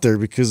that out there,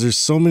 because there's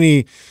so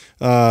many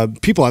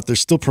people out there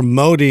still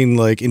promoting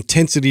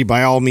intensity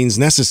by all means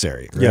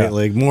necessary, right?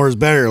 Yeah. More is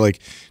better.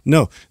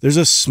 No, there's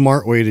a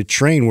smart way to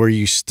train where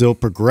you still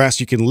progress.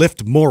 You can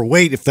lift more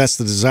weight if that's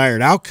the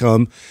desired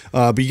outcome,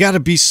 but you got to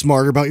be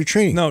smarter about your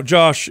training. No,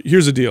 Josh,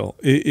 here's the deal.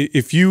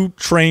 If you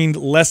trained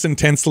less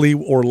intensely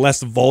or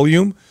less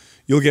volume,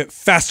 you'll get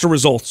faster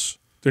results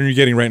than you're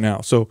getting right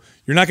now. So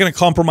you're not going to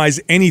compromise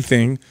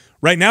anything.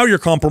 Right now you're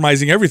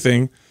compromising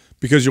everything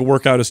because your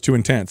workout is too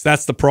intense.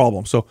 That's the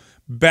problem. So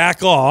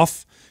back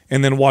off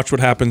and then watch what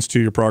happens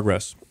to your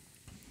progress.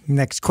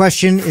 Next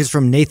question is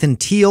from Nathan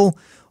Teal.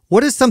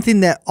 What is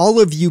something that all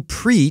of you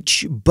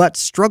preach but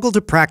struggle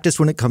to practice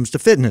when it comes to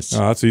fitness? Oh,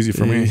 that's easy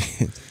for me.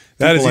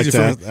 That is easy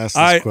for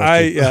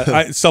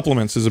me.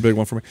 Supplements is a big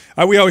one for me.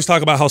 We always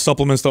talk about how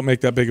supplements don't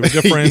make that big of a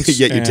difference.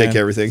 Yet you take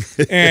everything.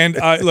 And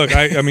I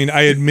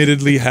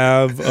admittedly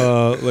have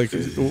a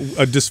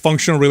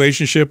dysfunctional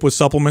relationship with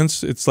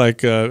supplements. It's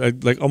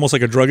almost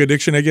like a drug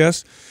addiction, I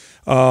guess.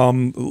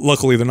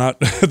 Luckily they're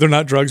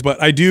not drugs,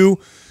 but I do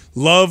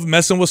love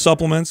messing with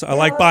supplements. I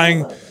like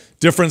buying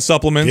different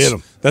supplements. Get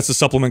 'em. That's the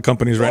supplement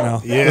companies right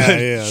now.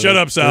 Yeah. Shut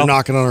up, Sal. They're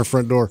knocking on our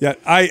front door. Yeah,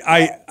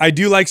 I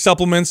do like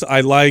supplements.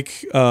 I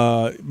like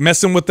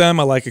messing with them.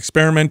 I like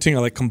experimenting. I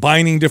like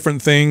combining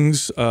different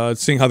things,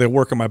 seeing how they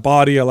work on my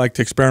body. I like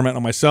to experiment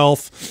on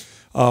myself,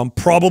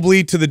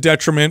 probably to the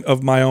detriment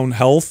of my own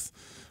health.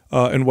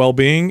 and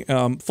well-being.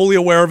 Fully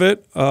aware of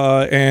it,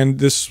 and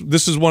this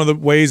is one of the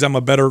ways I'm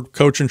a better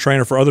coach and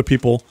trainer for other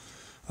people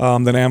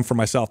than I am for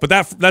myself. But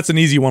that's an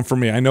easy one for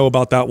me. I know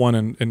about that one,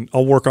 and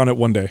I'll work on it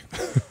one day.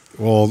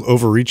 Well,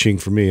 overreaching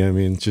for me. I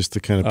mean, just to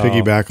kind of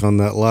piggyback on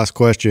that last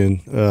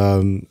question,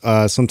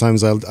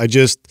 sometimes I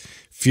just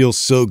feel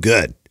so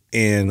good,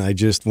 and I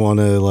just want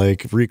to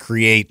like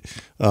recreate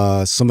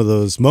some of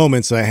those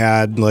moments I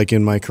had like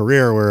in my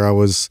career where I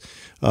was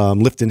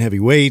lifting heavy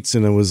weights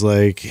and I was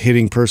like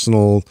hitting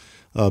personal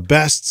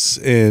bests,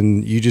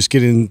 and you just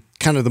get in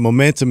kind of the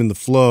momentum and the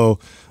flow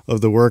of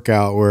the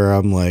workout where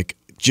I'm like,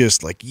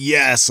 just like,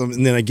 yes.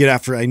 And then I get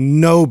after, I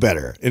know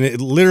better. And it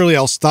literally,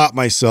 I'll stop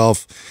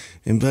myself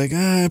and be like,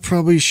 I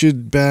probably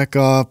should back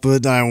off,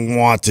 but I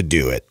want to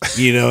do it,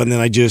 and then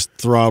I just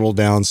throttle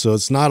down. So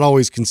it's not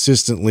always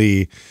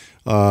consistently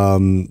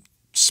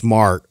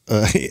smart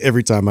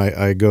every time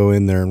I go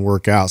in there and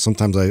work out.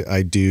 Sometimes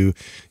I do,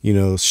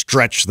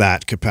 stretch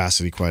that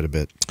capacity quite a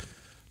bit.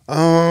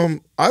 I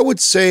would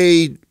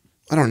say,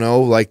 I don't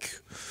know, like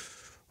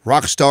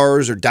rock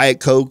stars or Diet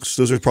Cokes.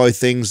 Those are probably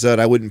things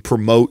that I wouldn't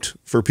promote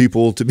for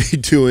people to be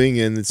doing.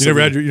 And it's you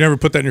never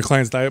put that in your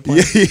client's diet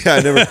plan? Yeah,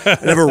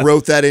 I never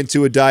wrote that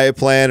into a diet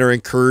plan or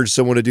encouraged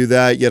someone to do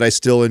that. Yet I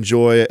still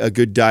enjoy a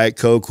good Diet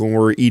Coke when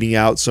we're eating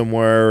out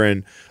somewhere.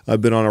 And I've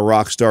been on a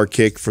rock star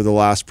kick for the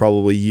last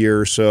probably year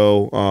or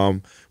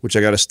so, which I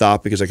got to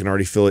stop because I can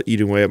already feel it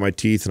eating away at my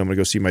teeth. And I'm going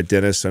to go see my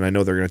dentist, and I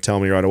know they're going to tell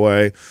me right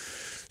away.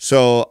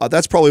 So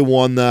that's probably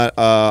one that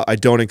I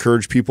don't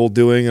encourage people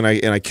doing, and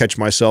I catch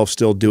myself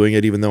still doing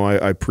it, even though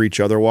I preach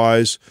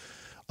otherwise.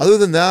 Other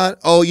than that,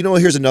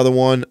 here's another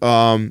one.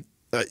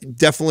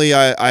 Definitely,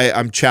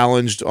 I'm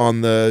challenged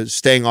on the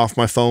staying off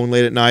my phone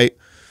late at night.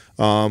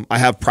 I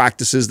have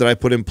practices that I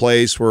put in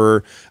place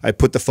where I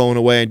put the phone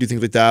away and do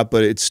things like that,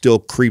 but it still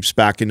creeps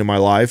back into my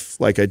life.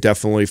 Like I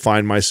definitely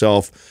find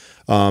myself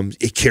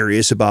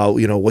curious about,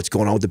 what's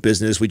going on with the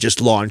business. We just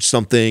launched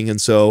something,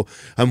 and so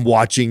I'm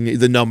watching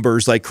the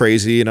numbers like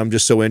crazy, and I'm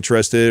just so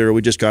interested. Or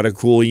we just got a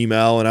cool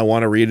email, and I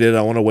want to read it.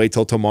 I want to wait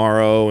till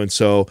tomorrow, and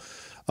so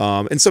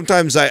and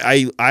sometimes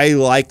I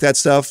like that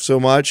stuff so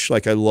much.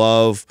 Like I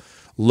love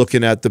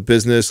looking at the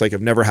business. Like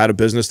I've never had a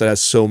business that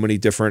has so many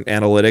different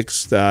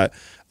analytics that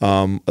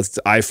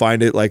I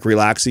find it like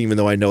relaxing, even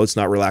though I know it's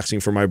not relaxing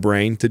for my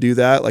brain to do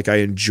that. Like I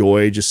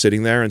enjoy just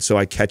sitting there, and so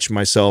I catch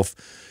myself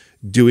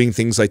doing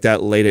things like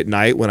that late at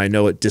night when I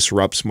know it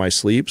disrupts my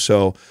sleep.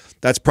 So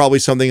that's probably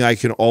something I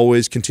can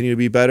always continue to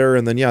be better.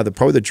 And then,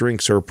 probably the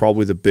drinks are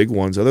probably the big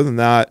ones. Other than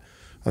that,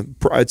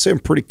 I'd say I'm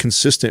pretty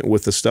consistent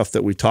with the stuff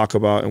that we talk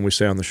about and we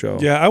say on the show.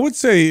 Yeah, I would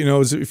say,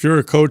 if you're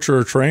a coach or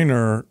a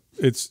trainer,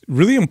 it's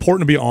really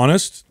important to be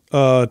honest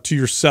to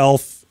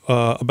yourself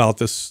about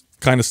this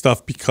kind of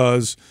stuff,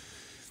 because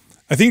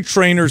I think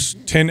trainers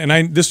tend,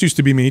 and this used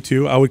to be me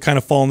too, I would kind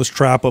of fall in this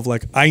trap of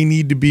like, I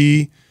need to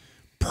be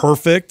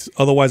perfect,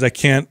 otherwise I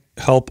can't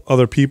help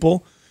other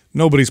people.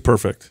 Nobody's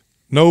perfect.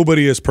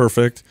 Nobody is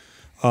perfect.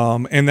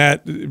 And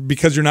that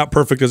because you're not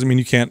perfect doesn't mean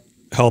you can't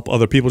help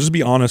other people. Just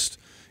be honest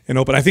and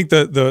open. I think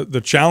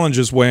the challenge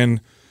is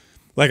when,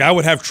 like, I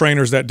would have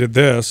trainers that did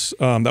this,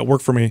 that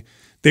worked for me.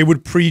 They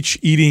would preach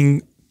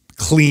eating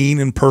clean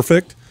and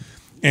perfect,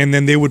 and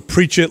then they would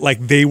preach it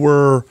like they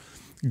were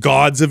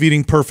gods of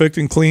eating perfect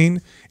and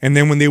clean. And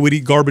then when they would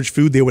eat garbage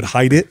food, they would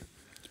hide it.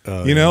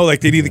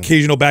 Like they'd eat the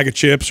occasional bag of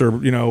chips or,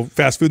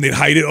 fast food, and they'd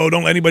hide it. Oh,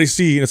 don't let anybody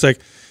see. And it's like,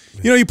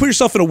 you put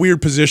yourself in a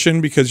weird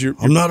position because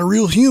I'm not a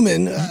real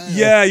human.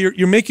 Yeah,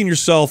 you're making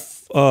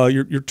yourself,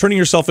 you're turning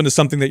yourself into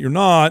something that you're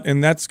not,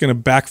 and that's going to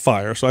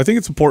backfire. So I think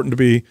it's important to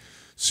be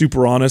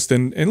super honest.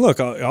 And look,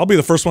 I'll be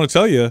the first one to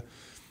tell you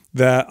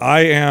that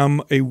I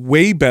am a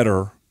way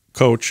better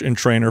coach and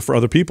trainer for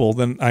other people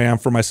than I am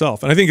for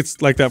myself. And I think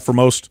it's like that for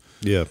most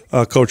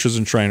coaches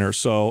and trainers.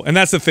 So, and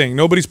that's the thing.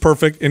 Nobody's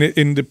perfect. And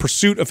in the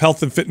pursuit of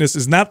health and fitness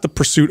is not the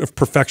pursuit of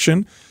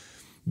perfection.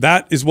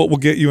 That is what will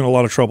get you in a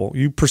lot of trouble.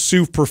 You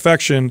pursue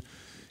perfection,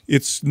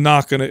 it's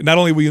not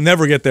only will you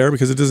never get there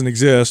because it doesn't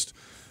exist,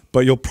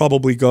 but you'll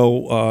probably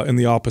go in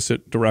the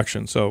opposite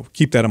direction. So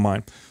keep that in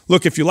mind.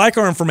 Look, if you like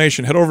our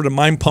information, head over to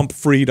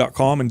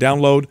mindpumpfree.com and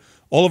download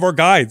all of our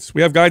guides.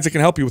 We have guides that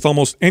can help you with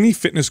almost any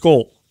fitness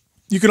goal.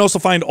 You can also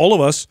find all of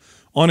us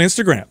on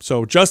Instagram.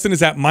 So Justin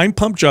is at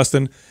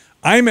mindpumpjustin.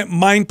 I'm at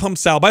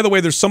mindpumpsal. By the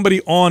way, there's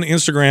somebody on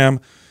Instagram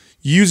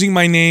using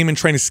my name and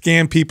trying to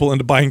scam people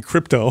into buying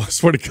crypto. I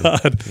swear to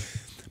God.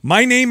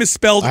 My name is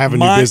spelled. I have a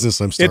new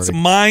business I'm starting. It's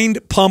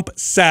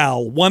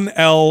mindpumpsal. 1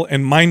 L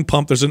and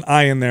mindpump. There's an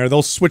I in there.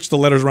 They'll switch the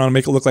letters around and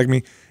make it look like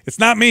me. It's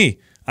not me.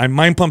 I'm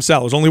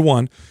mindpumpsal. There's only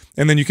one.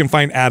 And then you can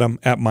find Adam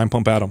at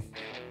mindpumpadam.